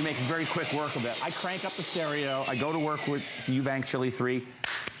 and you make very quick work of it. I crank up the stereo, I go to work with the Eubank Chili 3,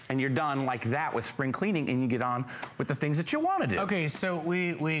 and you're done like that with spring cleaning, and you get on with the things that you want to do. Okay, so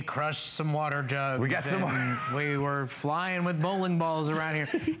we crushed some water jugs. We got some more. We were flying with bowling balls around here.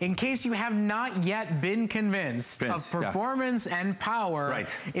 In case you have not yet been convinced of performance and power,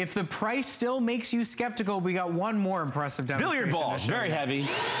 if the price still makes you skeptical, we got one more impressive demonstration. Billiard balls, very heavy.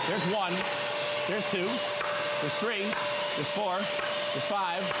 There's one, there's two. There's 3. There's 4. There's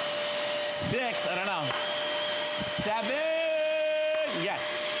 5. 6. I don't know. 7.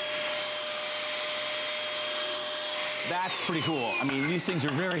 Yes. That's pretty cool. I mean, these things are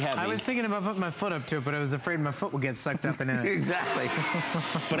very heavy. I was thinking about putting my foot up to it, but I was afraid my foot would get sucked up in it. Exactly.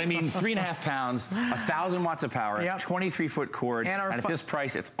 But I mean, 3.5 pounds, 1,000 watts of power, 23-foot cord, and at this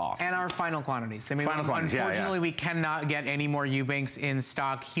price, it's awesome. And our final quantities. I mean, quantities, unfortunately, we cannot get any more Eubanks in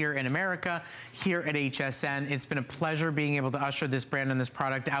stock here in America, here at HSN. It's been a pleasure being able to usher this brand and this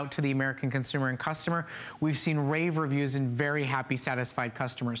product out to the American consumer and customer. We've seen rave reviews and very happy, satisfied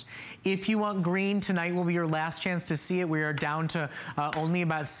customers. If you want green, tonight will be your last chance to see it. We are down to only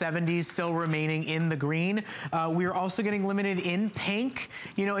about 70 still remaining in the green. We are also getting limited in pink.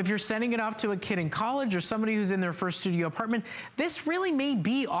 You know, if you're sending it off to a kid in college or somebody who's in their first studio apartment, this really may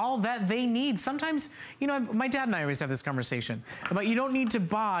be all that they need. Sometimes, you know, my dad and I always have this conversation about you don't need to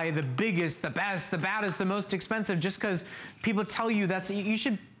buy the biggest, the best, the baddest, the most expensive just because people tell you you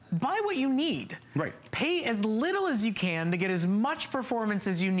should buy what you need. Right. Pay as little as you can to get as much performance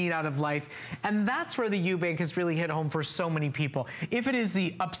as you need out of life. And that's where the Eubank has really hit home for so many people. If it is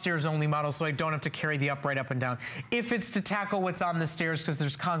the upstairs only model, so I don't have to carry the upright up and down. If it's to tackle what's on the stairs because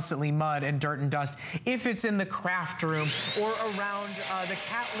there's constantly mud and dirt and dust. If it's in the craft room or around the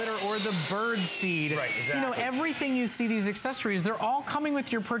cat litter or the bird seed. Right, exactly. You know, everything you see, these accessories, they're all coming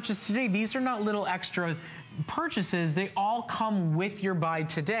with your purchase today. These are not little extra purchases. They all come with your buy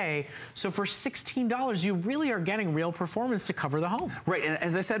today. So for $16, you really are getting real performance to cover the home. Right, and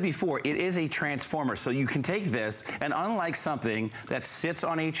as I said before, it is a transformer. So you can take this, and unlike something that sits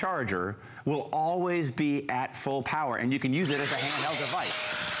on a charger, will always be at full power, and you can use it as a handheld device.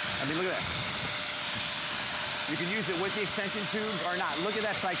 I mean, look at that. You can use it with the extension tubes or not. Look at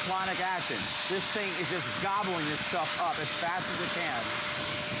that cyclonic action. This thing is just gobbling this stuff up as fast as it can.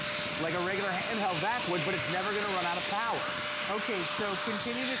 Like a regular handheld vac would, but it's never going to run out of power. Okay, so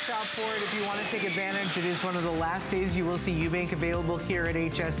continue to shop for it if you want to take advantage. It is one of the last days you will see Eubank available here at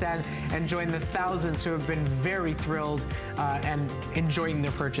HSN, and join the thousands who have been very thrilled and enjoying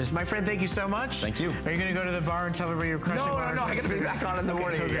their purchase. My friend, thank you so much. Thank you. Are you going to go to the bar and tell everybody you're crushing? No, I got to be back on in the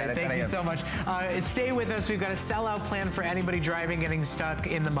morning. Okay, thank you so much. Stay with us. We've got a sellout plan for anybody driving getting stuck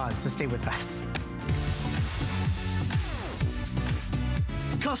in the mud, so stay with us.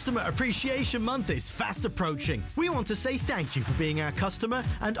 Customer Appreciation Month is fast approaching. We want to say thank you for being our customer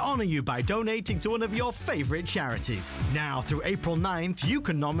and honor you by donating to one of your favorite charities. Now through April 9th, you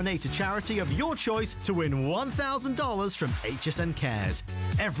can nominate a charity of your choice to win $1,000 from HSN Cares.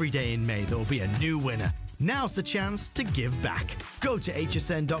 Every day in May, there will be a new winner. Now's the chance to give back. Go to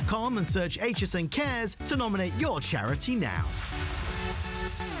hsn.com and search HSN Cares to nominate your charity now.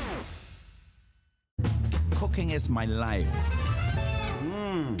 Cooking is my life.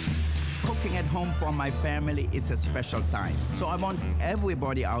 Cooking at home for my family is a special time. So I want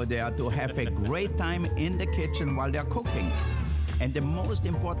everybody out there to have a great time in the kitchen while they're cooking. And the most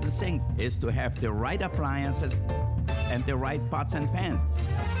important thing is to have the right appliances and the right pots and pans.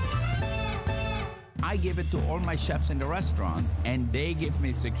 I give it to all my chefs in the restaurant, and they give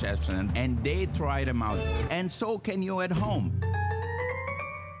me suggestions, and they try them out. And so can you at home.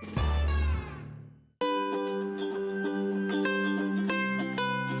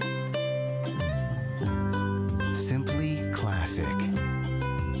 Simply classic.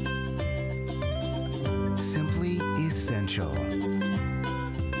 Simply essential.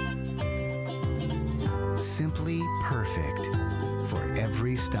 Simply perfect for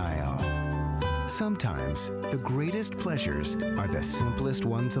every style. Sometimes the greatest pleasures are the simplest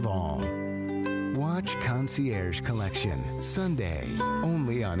ones of all. Watch Concierge Collection, Sunday,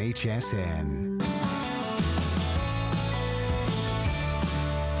 only on HSN.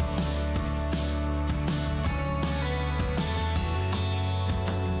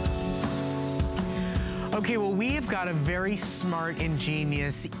 Okay, well, we have got a very smart,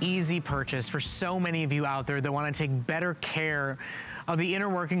 ingenious, easy purchase for so many of you out there that want to take better care of the inner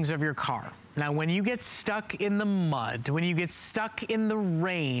workings of your car. Now, when you get stuck in the mud, when you get stuck in the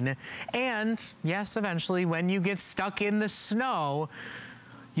rain, and yes, eventually, when you get stuck in the snow,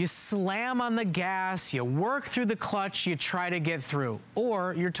 you slam on the gas, you work through the clutch, you try to get through,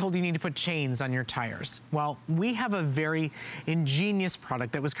 or you're told you need to put chains on your tires. Well, we have a very ingenious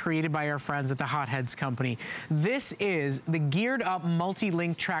product that was created by our friends at the Hot Heads Company. This is the Geared Up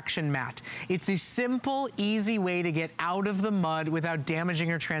Multi-Link Traction Mat. It's a simple, easy way to get out of the mud without damaging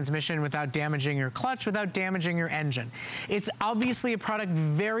your transmission, without damaging your clutch, without damaging your engine. It's obviously a product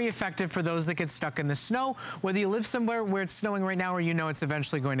very effective for those that get stuck in the snow, whether you live somewhere where it's snowing right now or you know it's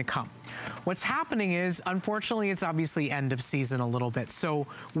eventually going to come. What's happening is, unfortunately, it's obviously end of season a little bit, so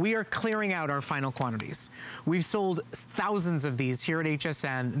we are clearing out our final quantities. We've sold thousands of these here at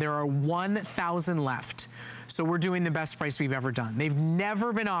HSN. There are 1,000 left, so we're doing the best price we've ever done. They've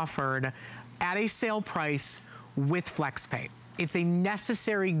never been offered at a sale price with FlexPay. It's a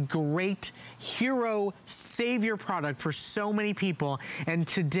necessary, great, hero, savior product for so many people. And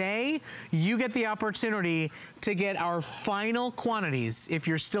today, you get the opportunity to get our final quantities. If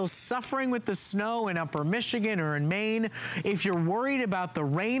you're still suffering with the snow in Upper Michigan or in Maine, if you're worried about the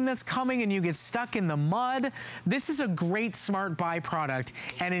rain that's coming and you get stuck in the mud, this is a great smart buy product,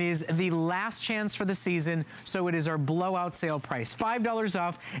 and it is the last chance for the season, so it is our blowout sale price. $5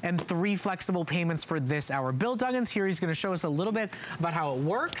 off and 3 flexible payments for this hour. Bill Duggan's here. He's gonna show us a little bit about how it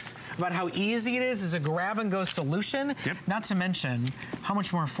works, about how easy it is as a grab-and-go solution, not to mention how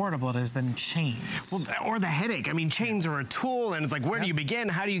much more affordable it is than chains. Well, or the headache. I mean, chains are a tool, and it's like, where do you begin?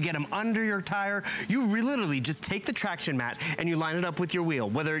 How do you get them under your tire? You literally just take the traction mat and you line it up with your wheel,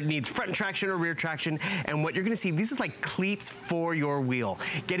 whether it needs front traction or rear traction. And what you're gonna see, this is like cleats for your wheel,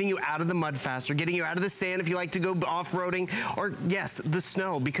 getting you out of the mud faster, getting you out of the sand if you like to go off-roading, or yes, the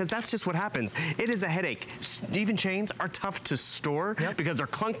snow, because that's just what happens. It is a headache. Even chains are tough to store because they're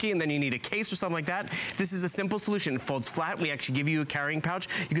clunky, and then you need a case or something like that. This is a simple solution. It folds flat. We actually give you a carrying pouch.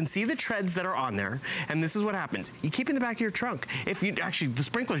 You can see the treads that are on there, and this is what happens. You keep it in the back of your trunk. If you actually, the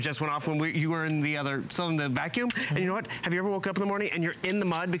sprinklers just went off when you were in the other, selling the vacuum, and you know what? Have you ever woke up in the morning and you're in the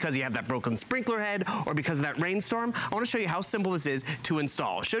mud because you have that broken sprinkler head or because of that rainstorm? I want to show you how simple this is to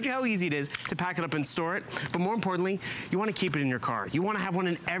install. Showed you how easy it is to pack it up and store it, but more importantly, you want to keep it in your car. You want to have one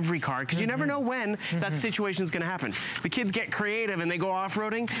in every car because you never know when that situation is going to happen. The kids get creative and they go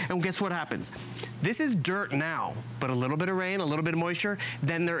off-roading, and guess what happens? This is dirt now, but a little bit of rain, a little bit of moisture,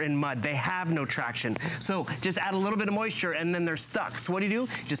 then they're in mud. They have no traction. So just add a little bit of moisture and then they're stuck. So what do? You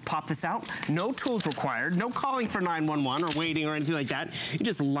just pop this out. No tools required, no calling for 911 or waiting or anything like that. You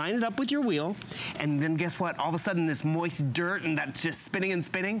just line it up with your wheel, and then guess what? All of a sudden this moist dirt and that's just spinning and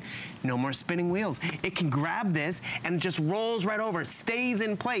spinning, no more spinning wheels. It can grab this and it just rolls right over, stays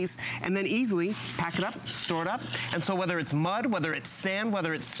in place, and then easily pack it up, store it up. And so whether it's mud, whether it's sand,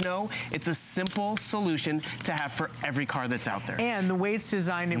 whether it's snow, it's a simple solution to have for every car that's out there. And the way it's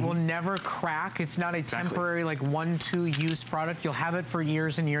designed, it will never crack. It's not a temporary, like 1-2 use product. You'll have it for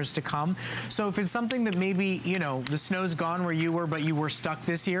years and years to come. So if it's something that maybe, you know, the snow's gone where you were, but you were stuck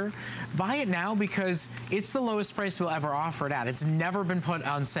this year, buy it now because it's the lowest price we'll ever offer it at. It's never been put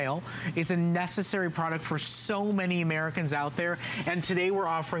on sale. It's a necessary product for so many Americans out there. And today we're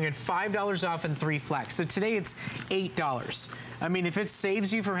offering it $5 off and 3 flex. So today it's $8. I mean, if it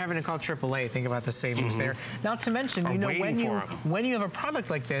saves you from having to call AAA, think about the savings there. Not to mention, you know, when you have a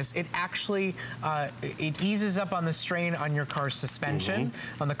product like this, it actually it eases up on the strain on your car's suspension,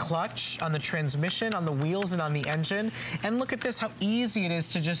 on the clutch, on the transmission, on the wheels, and on the engine. And look at this, how easy it is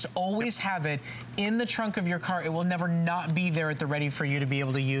to just always have it in the trunk of your car. It will never not be there at the ready for you to be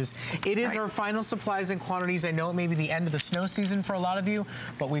able to use. It is our final supplies and quantities. I know it may be the end of the snow season for a lot of you,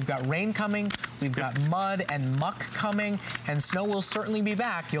 but we've got rain coming, we've got mud and muck coming, and snow will certainly be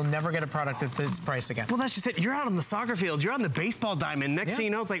back. You'll never get a product at this price again. Well, that's just it. You're out on the soccer field. You're on the baseball diamond. Next thing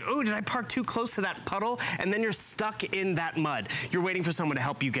you know, it's like, oh, did I park too close to that puddle? And then you're stuck in that mud. You're waiting for someone to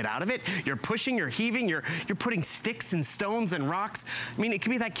help you get out of it. You're pushing, you're heaving, you're putting sticks and stones and rocks. I mean, it could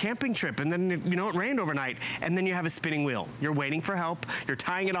be that camping trip, and then, you know, it rained overnight, and then you have a spinning wheel. You're waiting for help. You're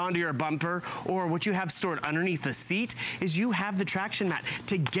tying it onto your bumper, or what you have stored underneath the seat is you have the traction mat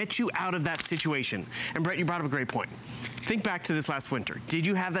to get you out of that situation. And Brett, you brought up a great point. Think back to this last winter. Did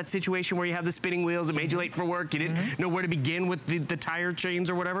you have that situation where you had the spinning wheels, it made you late for work, you didn't know where to begin with the tire chains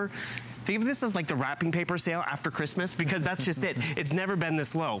or whatever? Think of this as like the wrapping paper sale after Christmas, because that's just it. It's never been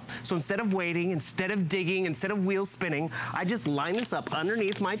this low. So instead of waiting, instead of digging, instead of wheels spinning, I just line this up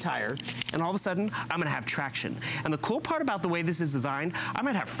underneath my tire, and all of a sudden, I'm gonna have traction. And the cool part about the way this is designed, I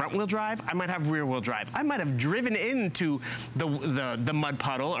might have front wheel drive, I might have rear wheel drive. I might have driven into the mud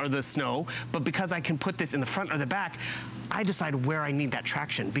puddle or the snow, but because I can put this in the front or the back, I decide where I need that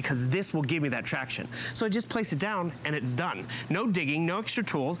traction because this will give me that traction. So I just place it down and it's done. No digging, no extra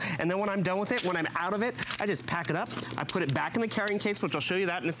tools, and then when I'm done with it, when I'm out of it, I just pack it up, I put it back in the carrying case, which I'll show you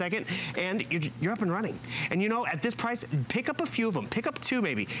that in a second, and you're up and running. And you know, at this price, pick up a few of them, pick up 2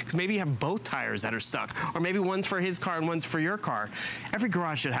 maybe, because maybe you have both tires that are stuck, or maybe one's for his car and one's for your car. Every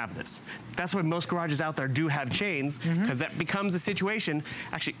garage should have this. That's why most garages out there do have chains, because that becomes a situation.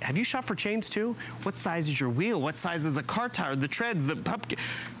 Actually, have you shopped for chains too? What size is your wheel? What size is the car tire, the treads, the pumpkin?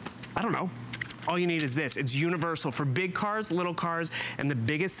 I don't know. all you need is this. It's universal for big cars, little cars, and the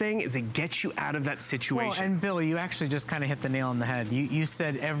biggest thing is it gets you out of that situation. Well, and Bill, you actually just kind of hit the nail on the head. You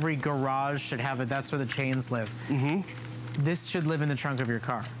said every garage should have it. That's where the chains live. This should live in the trunk of your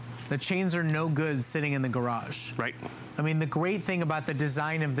car. The chains are no good sitting in the garage. Right. I mean, the great thing about the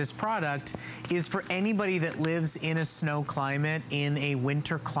design of this product is for anybody that lives in a snow climate, in a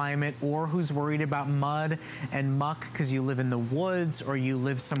winter climate, or who's worried about mud and muck because you live in the woods or you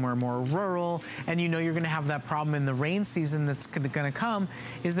live somewhere more rural and you know you're gonna have that problem in the rain season that's gonna come,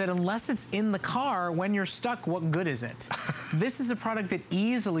 is that unless it's in the car, when you're stuck, what good is it? This is a product that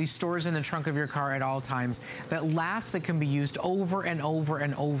easily stores in the trunk of your car at all times, that lasts, that can be used over and over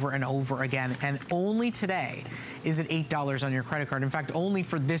and over and over again, and only today is it $8 on your credit card. In fact, only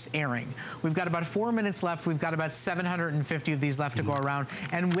for this airing. We've got about 4 minutes left. We've got about 750 of these left to go around.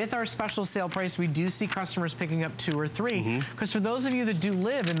 And with our special sale price, we do see customers picking up 2 or 3. Because for those of you that do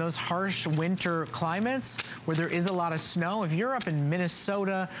live in those harsh winter climates where there is a lot of snow, if you're up in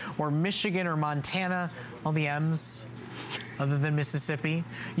Minnesota or Michigan or Montana, all the M's, other than Mississippi,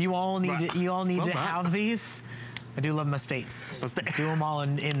 you all need to have these. I do love my states. Do them all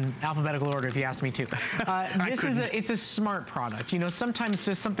in alphabetical order if you ask me to. It's a smart product. You know, sometimes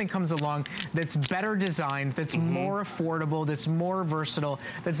just something comes along that's better designed, that's more affordable, that's more versatile,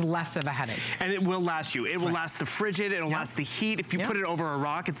 that's less of a headache. And it will last you. It will last the frigid, it'll last the heat. If you put it over a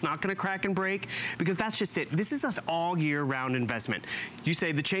rock, it's not gonna crack and break, because that's just it. This is an all year round investment. You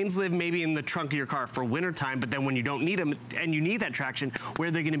say the chains live maybe in the trunk of your car for winter time, but then when you don't need them and you need that traction, where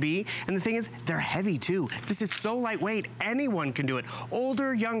are they gonna be? And the thing is, they're heavy too. This is so lightweight, anyone can do it,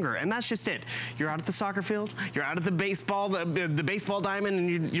 older, younger, and that's just it. You're out at the soccer field, you're out at the baseball, the baseball diamond,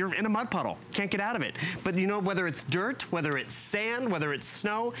 and you're in a mud puddle. Can't get out of it. But you know, whether it's dirt, whether it's sand, whether it's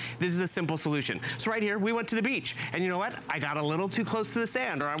snow, this is a simple solution. So right here, we went to the beach, and you know what? I got a little too close to the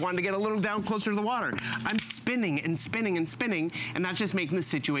sand, or I wanted to get a little down closer to the water. I'm spinning and spinning and spinning, and that's just making the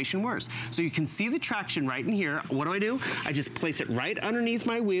situation worse. So you can see the traction right in here. What do? I just place it right underneath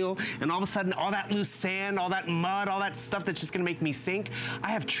my wheel, and all of a sudden, all that loose sand, all that mud, all that stuff that's just gonna make me sink,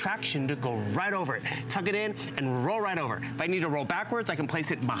 I have traction to go right over it. Tuck it in and roll right over. If I need to roll backwards, I can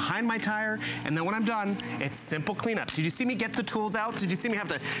place it behind my tire, and then when I'm done, it's simple cleanup. Did you see me get the tools out? Did you see me have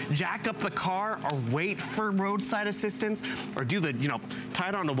to jack up the car or wait for roadside assistance or do the, tie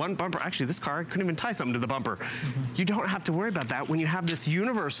it onto one bumper? Actually, this car, I couldn't even tie something to the bumper. You don't have to worry about that when you have this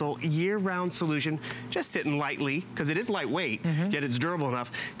universal year-round solution, just sitting lightly, because it is lightweight, yet it's durable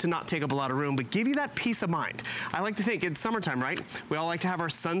enough to not take up a lot of room, but give you that peace of mind. I like to think it's summertime, right? We all like to have our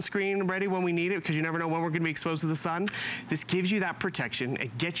sunscreen ready when we need it, because you never know when we're gonna be exposed to the sun. This gives you that protection,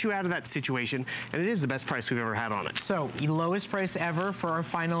 it gets you out of that situation, and it is the best price we've ever had on it. So, lowest price ever for our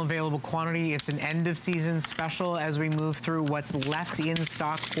final available quantity. It's an end of season special as we move through what's left in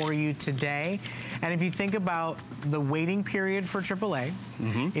stock for you today. And if you think about the waiting period for AAA,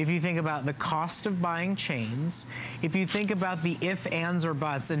 if you think about the cost of buying chains, if you think about the if, ands, or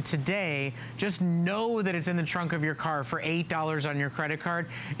buts, and today, just know that it's in the trunk of your car for $8 on your credit card.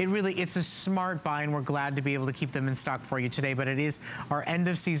 It's a smart buy, and we're glad to be able to keep them in stock for you today, but it is our end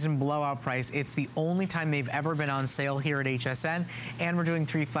of season blowout price. It's the only time they've ever been on sale here at HSN, and we're doing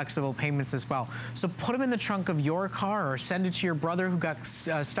 3 flexible payments as well. So put them in the trunk of your car, or send it to your brother who got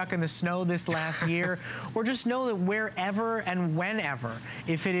stuck in the snow this last year, or just know that wherever and whenever,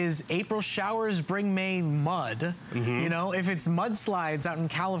 if it is April showers bring May mud, if it's mudslides out in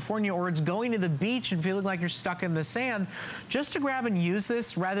California, or it's going to the beach and feeling like you're stuck in the sand, just to grab and use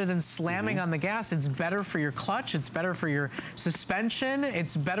this rather than slamming on the gas. It's better for your clutch, it's better for your suspension,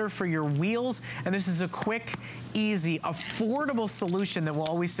 it's better for your wheels, and this is a quick, easy, affordable solution that will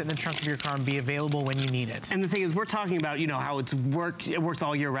always sit in the trunk of your car and be available when you need it. And the thing is, we're talking about, how it works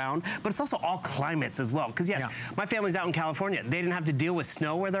all year round, but it's also all climates as well. Because yes, my family's out in California. They didn't have to deal with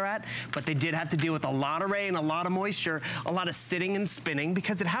snow where they're at, but they did have to deal with a lot of rain, a lot of moisture, a lot of sitting and spinning,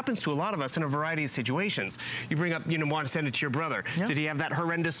 because it happens to a lot of us in a variety of situations. You bring up, want to send it to your brother. Did he have that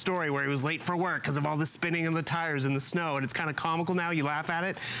horrendous story where he was late for work because of all the spinning and the tires and the snow, and it's kind of comical now, you laugh at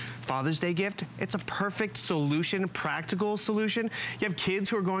it? Father's Day gift, it's a perfect solution, practical solution. You have kids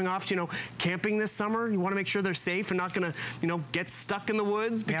who are going off, camping this summer. You want to make sure they're safe and not going to, get stuck in the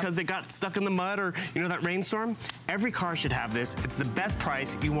woods because they got stuck in the mud or, that rainstorm. Every car should have this. It's the best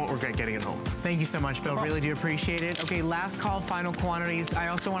price. You won't regret getting it home. Thank you so much, Bill. Really do appreciate it. Okay, last call, final quantities. I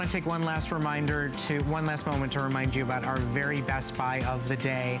also want to take one last moment to remind you about our very best buy of the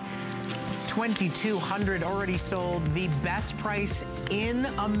day. 2,200 already sold, the best price in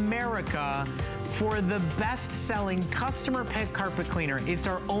America for the best-selling customer pick carpet cleaner. It's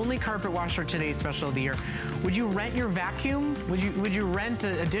our only carpet washer today special of the year. Would you rent your vacuum? Would you rent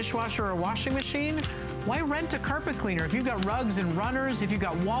a dishwasher or a washing machine? Why rent a carpet cleaner? If you've got rugs and runners, if you've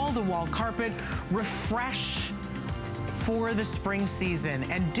got wall-to-wall carpet, refresh for the spring season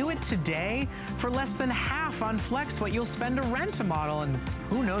and do it today for less than half on Flex what you'll spend to rent a model, and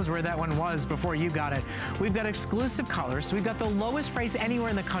who knows where that one was before you got it. We've got exclusive colors. We've got the lowest price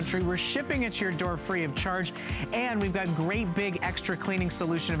anywhere in the country. We're shipping it to your door free of charge, and we've got great big extra cleaning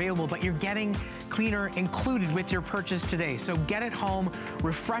solution available, but you're getting cleaner included with your purchase today. So get it home,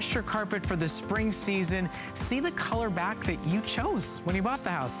 refresh your carpet for the spring season, see the color back that you chose when you bought the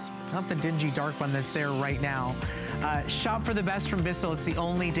house, not the dingy dark one that's there right now. Shop for the best from Bissell. It's the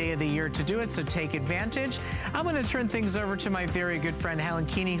only day of the year to do it, so take advantage. I'm going to turn things over to my very good friend Helen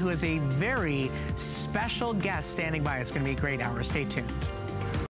Keeney, who is a very special guest standing by. It's going to be a great hour. Stay tuned.